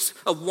speaks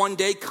of one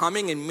day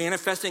coming and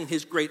manifesting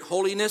his great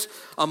holiness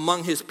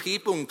among his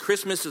people, and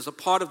Christmas is a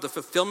part of the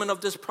fulfillment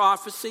of this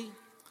prophecy.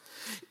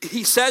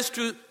 He says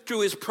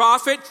through his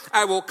prophet,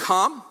 I will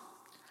come,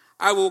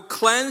 I will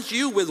cleanse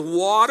you with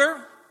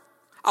water,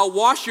 I'll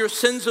wash your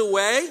sins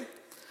away,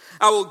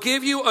 I will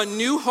give you a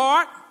new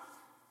heart,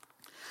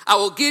 I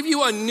will give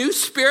you a new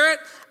spirit.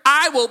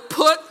 I will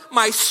put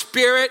my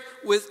spirit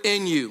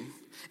within you.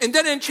 And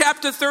then in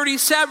chapter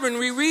 37,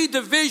 we read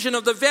the vision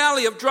of the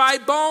valley of dry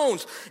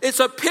bones. It's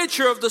a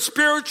picture of the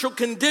spiritual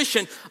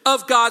condition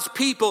of God's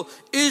people,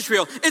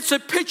 Israel. It's a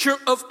picture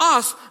of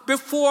us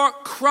before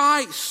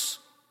Christ,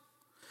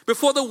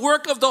 before the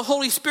work of the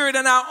Holy Spirit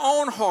in our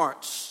own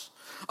hearts,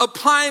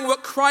 applying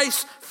what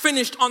Christ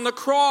finished on the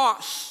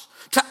cross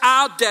to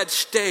our dead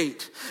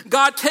state.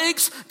 God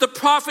takes the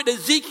prophet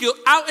Ezekiel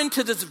out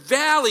into this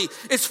valley.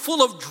 It's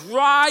full of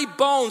dry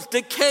bones,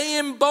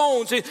 decaying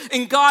bones.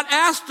 And God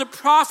asked the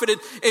prophet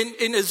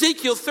in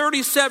Ezekiel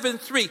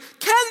 37:3,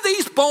 can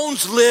these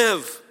bones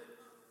live?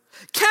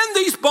 Can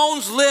these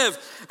bones live?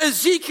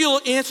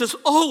 Ezekiel answers,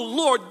 oh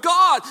Lord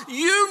God,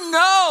 you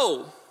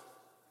know.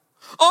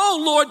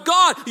 Oh Lord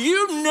God,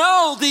 you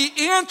know the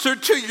answer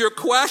to your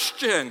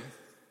question.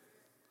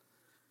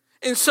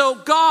 And so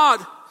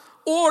God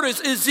orders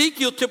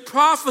Ezekiel to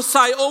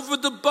prophesy over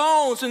the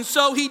bones. And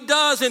so he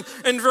does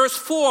in verse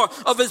 4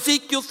 of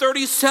Ezekiel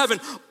 37.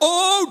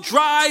 Oh,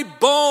 dry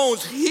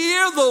bones,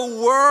 hear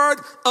the word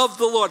of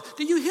the Lord.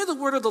 Do you hear the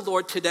word of the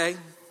Lord today?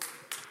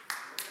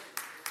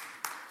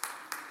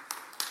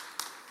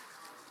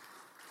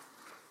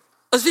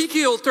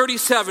 Ezekiel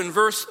 37,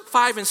 verse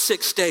 5 and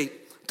 6 state,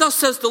 thus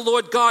says the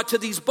Lord God to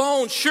these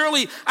bones,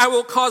 surely I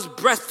will cause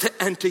breath to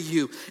enter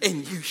you,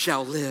 and you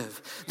shall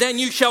live. Then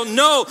you shall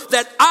know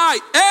that I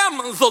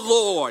am the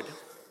Lord.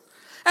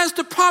 As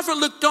the prophet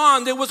looked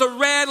on, there was a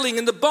rattling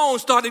and the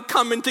bones started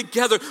coming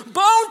together.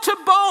 Bone to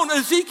bone,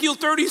 Ezekiel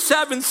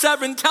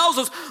 37:7 tells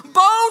us,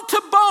 bone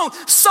to bone,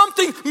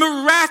 something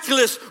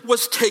miraculous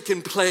was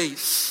taking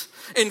place.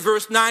 In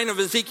verse 9 of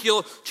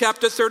Ezekiel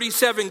chapter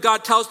 37,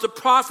 God tells the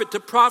prophet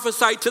to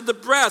prophesy to the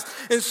breath.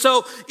 And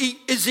so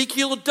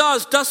Ezekiel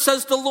does. Thus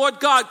says the Lord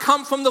God,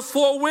 come from the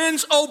four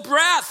winds, O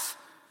breath,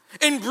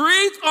 and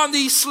breathe on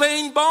these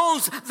slain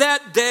bones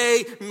that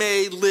they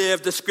may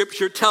live. The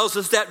scripture tells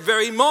us that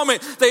very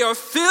moment they are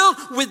filled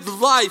with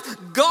life,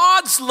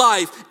 God's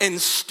life,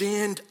 and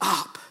stand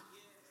up.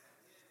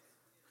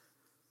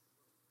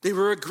 They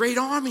were a great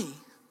army,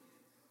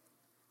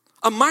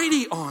 a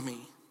mighty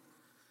army,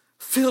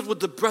 filled with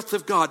the breath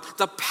of God,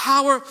 the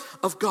power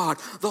of God,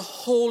 the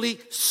Holy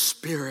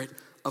Spirit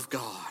of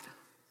God.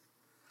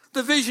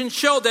 The vision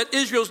showed that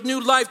Israel's new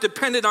life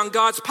depended on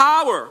God's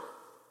power.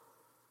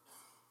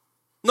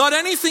 Not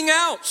anything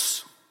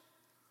else,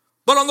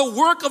 but on the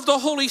work of the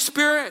Holy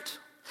Spirit.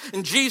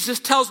 And Jesus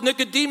tells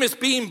Nicodemus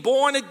being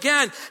born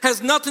again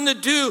has nothing to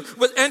do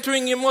with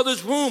entering your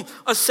mother's womb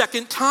a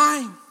second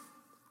time.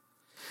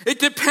 It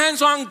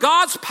depends on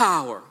God's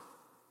power.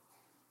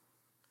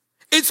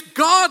 It's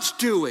God's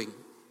doing.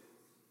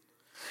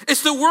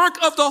 It's the work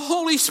of the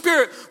Holy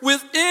Spirit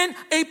within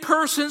a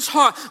person's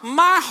heart,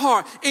 my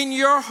heart, in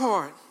your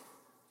heart.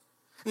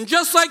 And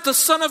just like the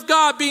Son of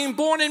God being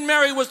born in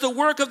Mary was the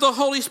work of the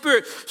Holy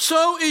Spirit,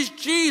 so is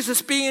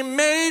Jesus being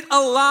made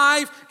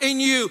alive in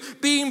you.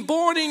 Being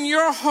born in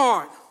your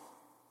heart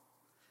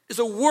is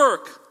a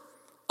work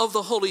of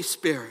the Holy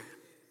Spirit.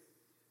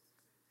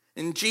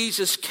 And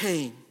Jesus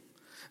came.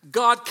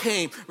 God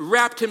came,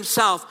 wrapped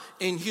himself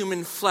in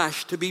human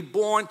flesh to be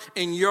born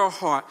in your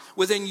heart,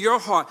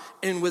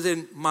 and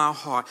within my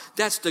heart.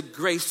 That's the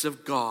grace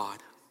of God.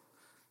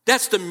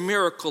 That's the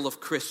miracle of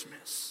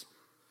Christmas.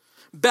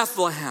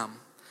 Bethlehem,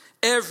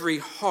 every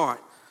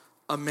heart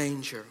a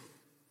manger.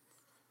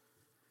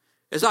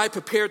 As I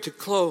prepare to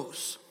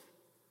close,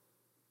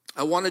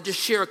 I want to just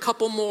share a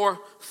couple more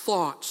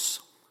thoughts,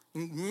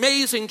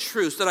 amazing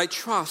truths that I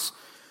trust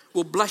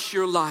will bless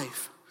your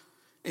life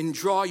and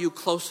draw you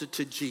closer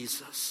to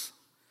Jesus.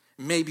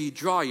 Maybe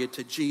draw you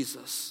to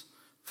Jesus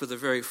for the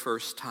very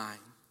first time.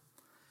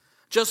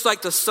 Just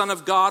like the Son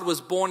of God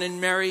was born in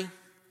Mary,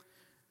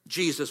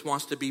 Jesus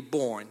wants to be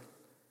born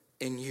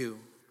in you.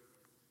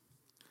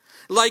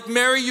 Like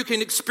Mary, you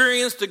can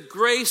experience the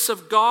grace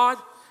of God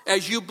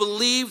as you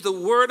believe the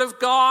word of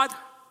God,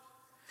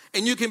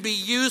 and you can be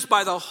used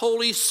by the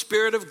Holy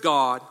Spirit of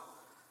God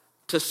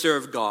to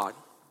serve God.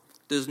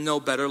 There's no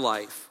better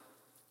life.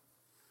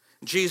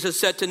 Jesus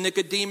said to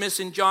Nicodemus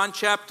in John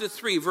chapter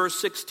 3, verse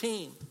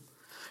 16,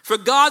 "For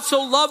God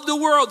so loved the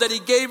world that he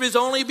gave his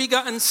only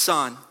begotten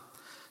Son,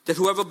 that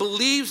whoever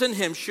believes in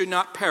him should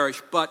not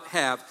perish but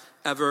have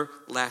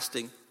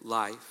everlasting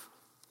life."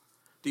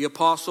 The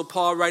Apostle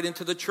Paul, writing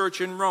to the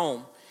church in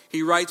Rome,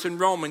 he writes in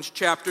Romans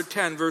chapter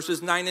 10,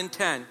 verses 9 and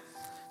 10,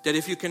 that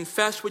if you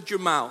confess with your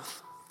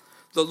mouth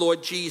the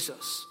Lord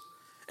Jesus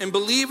and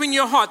believe in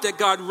your heart that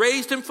God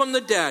raised him from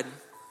the dead,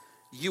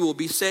 you will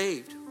be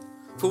saved.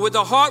 For with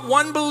the heart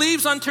one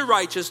believes unto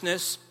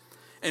righteousness,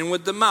 and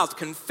with the mouth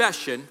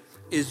confession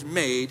is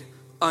made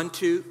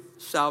unto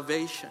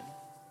salvation.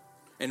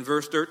 In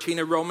verse 13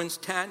 of Romans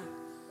 10,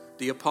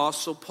 the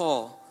Apostle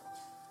Paul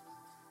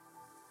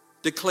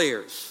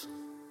declares,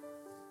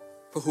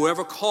 "For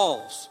whoever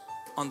calls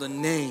on the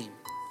name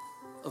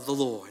of the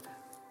Lord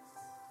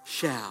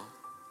shall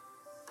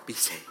be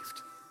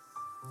saved."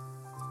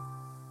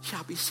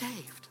 Shall be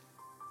saved.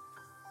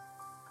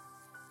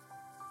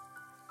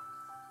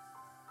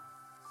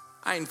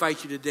 I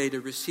invite you today to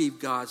receive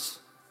God's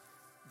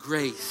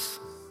grace.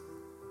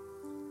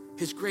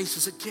 His grace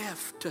is a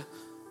gift to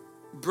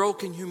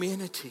broken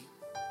humanity,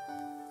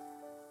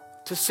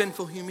 to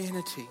sinful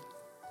humanity.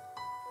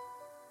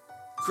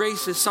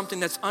 Grace is something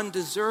that's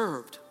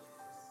undeserved.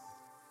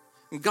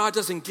 And God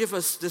doesn't give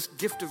us this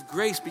gift of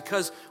grace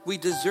because we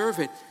deserve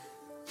it.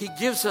 He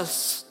gives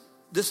us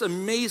this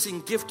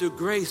amazing gift of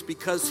grace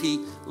because he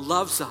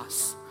loves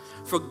us.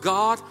 For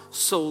God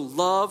so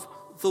loved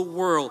the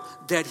world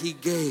that he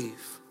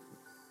gave.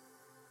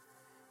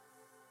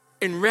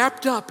 And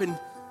wrapped up in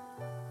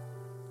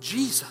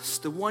Jesus,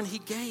 the one he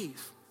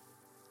gave,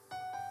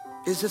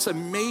 is this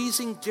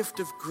amazing gift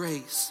of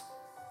grace,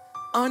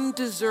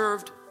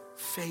 undeserved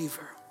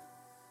favor.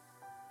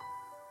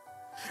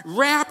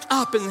 Wrapped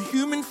up in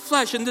human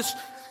flesh, in this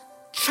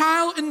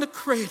child in the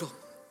cradle.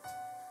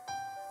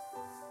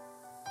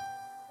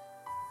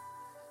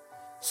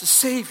 It's the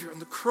Savior on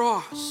the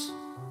cross.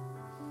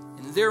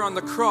 And there on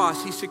the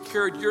cross, he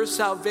secured your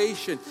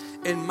salvation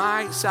and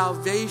my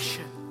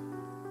salvation.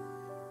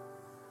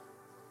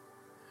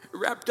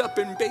 Wrapped up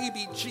in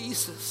baby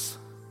Jesus,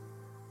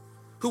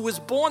 who was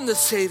born the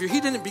Savior.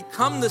 He didn't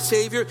become the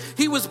Savior.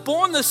 He was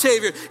born the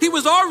Savior. He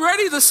was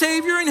already the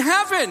Savior in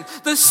heaven.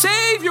 The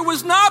Savior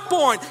was not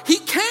born. He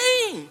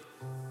came.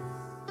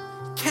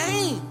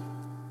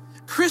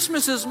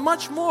 Christmas is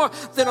much more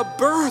than a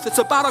birth. It's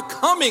about a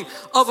coming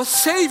of a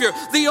Savior,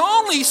 the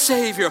only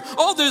Savior.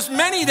 Oh, there's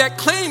many that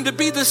claim to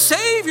be the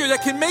Savior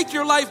that can make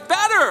your life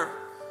better.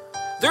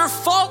 They're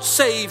false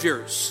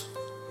saviors.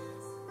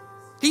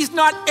 He's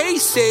not a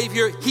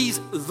Savior. He's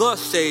the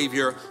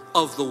Savior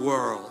of the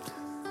world.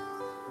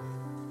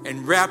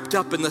 And wrapped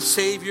up in the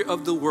Savior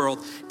of the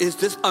world is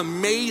this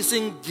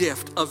amazing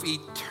gift of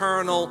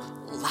eternal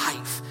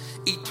life.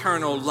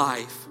 Eternal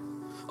life.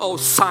 Oh,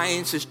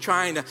 science is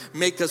trying to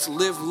make us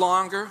live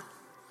longer.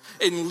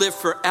 and live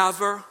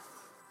forever.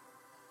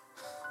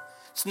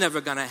 It's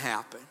never going to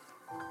happen.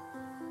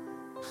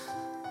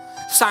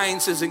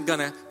 Science isn't going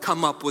to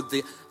come up with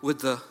the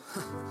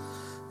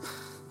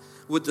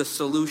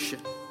solution,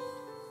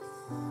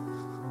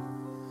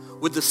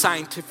 with the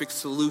scientific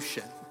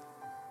solution.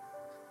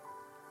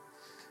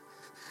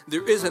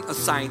 There isn't a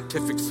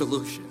scientific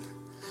solution.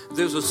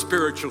 There's a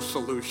spiritual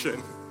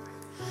solution.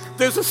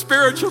 There's a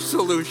spiritual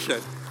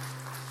solution.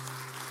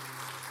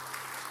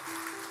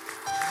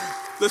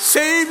 The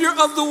Savior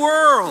of the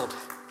world,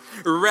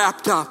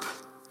 wrapped up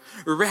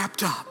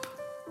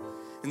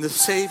in the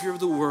Savior of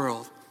the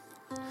world,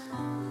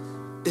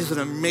 is an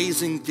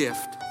amazing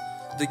gift,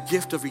 the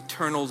gift of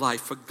eternal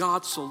life. For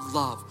God so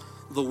loved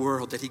the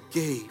world that he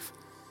gave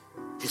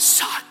his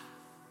Son,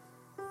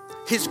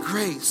 his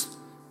grace,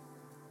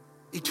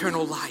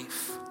 eternal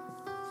life.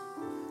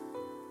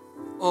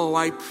 Oh,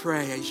 I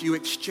pray as you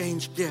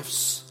exchange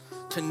gifts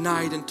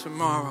tonight and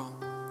tomorrow,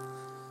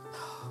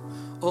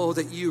 oh,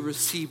 that you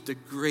receive the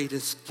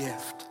greatest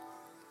gift,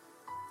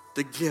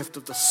 the gift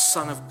of the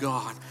Son of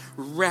God,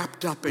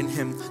 wrapped up in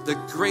him, the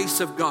grace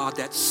of God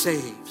that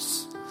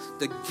saves,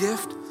 the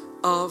gift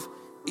of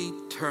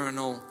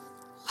eternal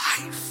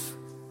life.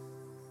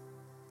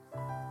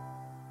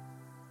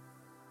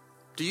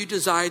 Do you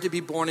desire to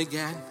be born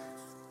again?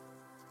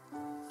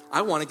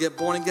 I want to get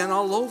born again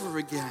all over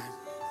again.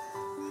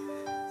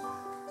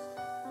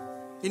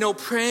 You know,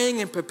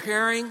 praying and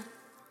preparing,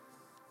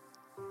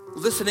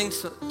 listening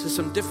to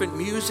some different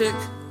music,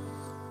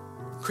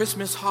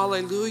 Christmas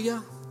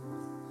hallelujah,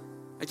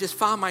 I just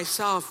found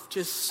myself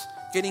just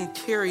getting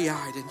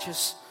teary-eyed and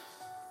just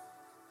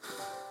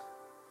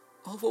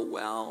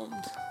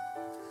overwhelmed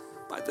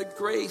by the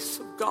grace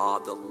of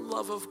God, the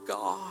love of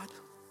God,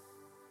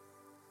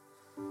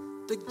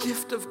 the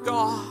gift of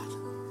God.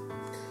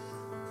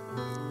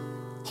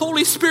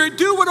 Holy Spirit,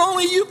 do what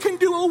only you can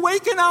do.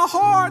 Awaken our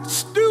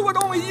hearts. Do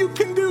what only you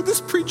can do.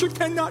 This preacher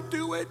cannot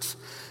do it.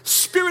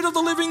 Spirit of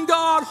the living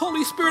God,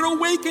 Holy Spirit,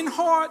 awaken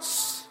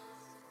hearts.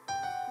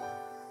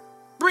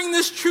 Bring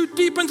this truth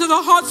deep into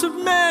the hearts of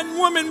men,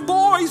 women,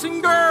 boys,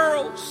 and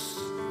girls.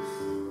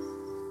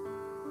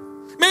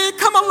 May it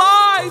come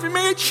alive and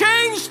may it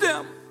change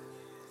them.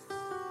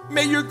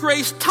 May your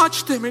grace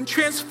touch them and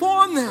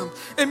transform them.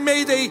 And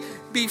may they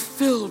be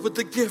filled with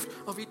the gift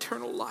of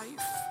eternal life.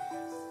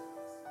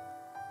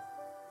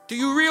 Do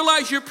you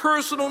realize your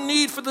personal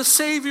need for the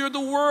Savior of the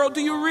world?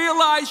 Do you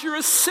realize you're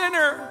a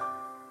sinner?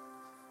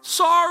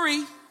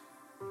 Sorry,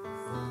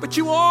 but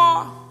you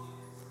are.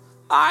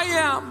 I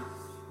am.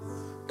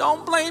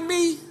 Don't blame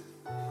me.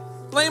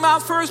 Blame our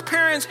first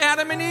parents,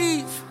 Adam and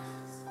Eve.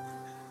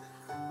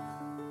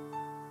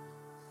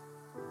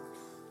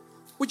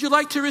 Would you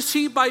like to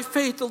receive by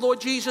faith the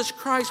Lord Jesus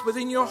Christ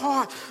within your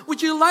heart?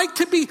 Would you like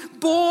to be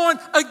born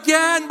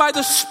again by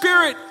the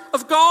Spirit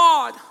of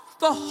God?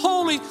 The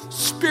Holy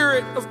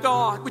Spirit of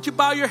God. Would you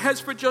bow your heads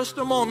for just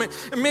a moment?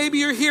 And maybe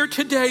you're here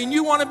today and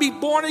you want to be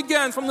born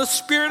again from the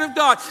Spirit of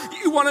God.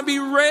 You want to be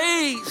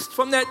raised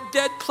from that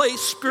dead place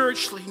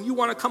spiritually. And you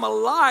want to come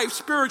alive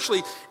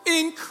spiritually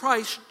in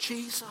Christ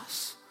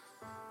Jesus.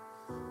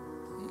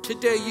 And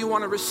today you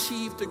want to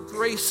receive the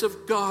grace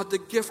of God, the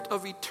gift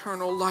of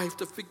eternal life,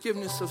 the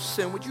forgiveness of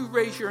sin. Would you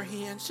raise your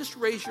hands? Just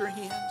raise your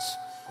hands.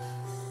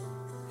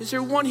 Is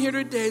there one here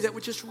today that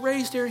would just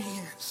raise their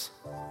hands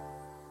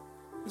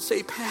and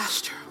say,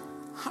 Pastor,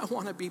 I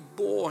want to be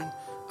born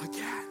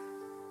again?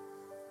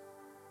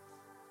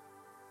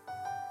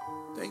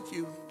 Thank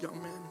you,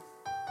 young man.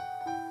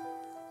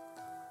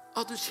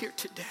 Others here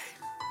today,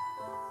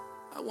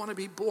 I want to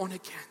be born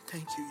again.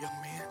 Thank you,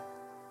 young man.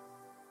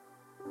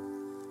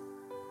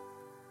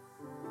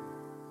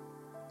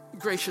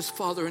 Gracious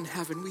Father in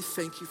heaven, we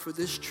thank you for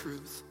this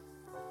truth.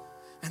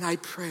 And I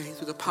pray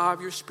through the power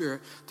of your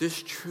Spirit,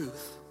 this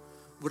truth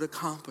would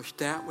accomplish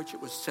that which it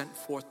was sent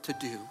forth to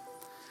do.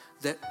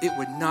 That it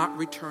would not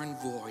return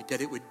void,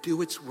 that it would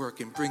do its work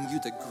and bring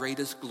you the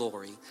greatest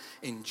glory.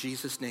 In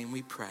Jesus' name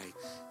we pray,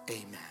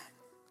 amen.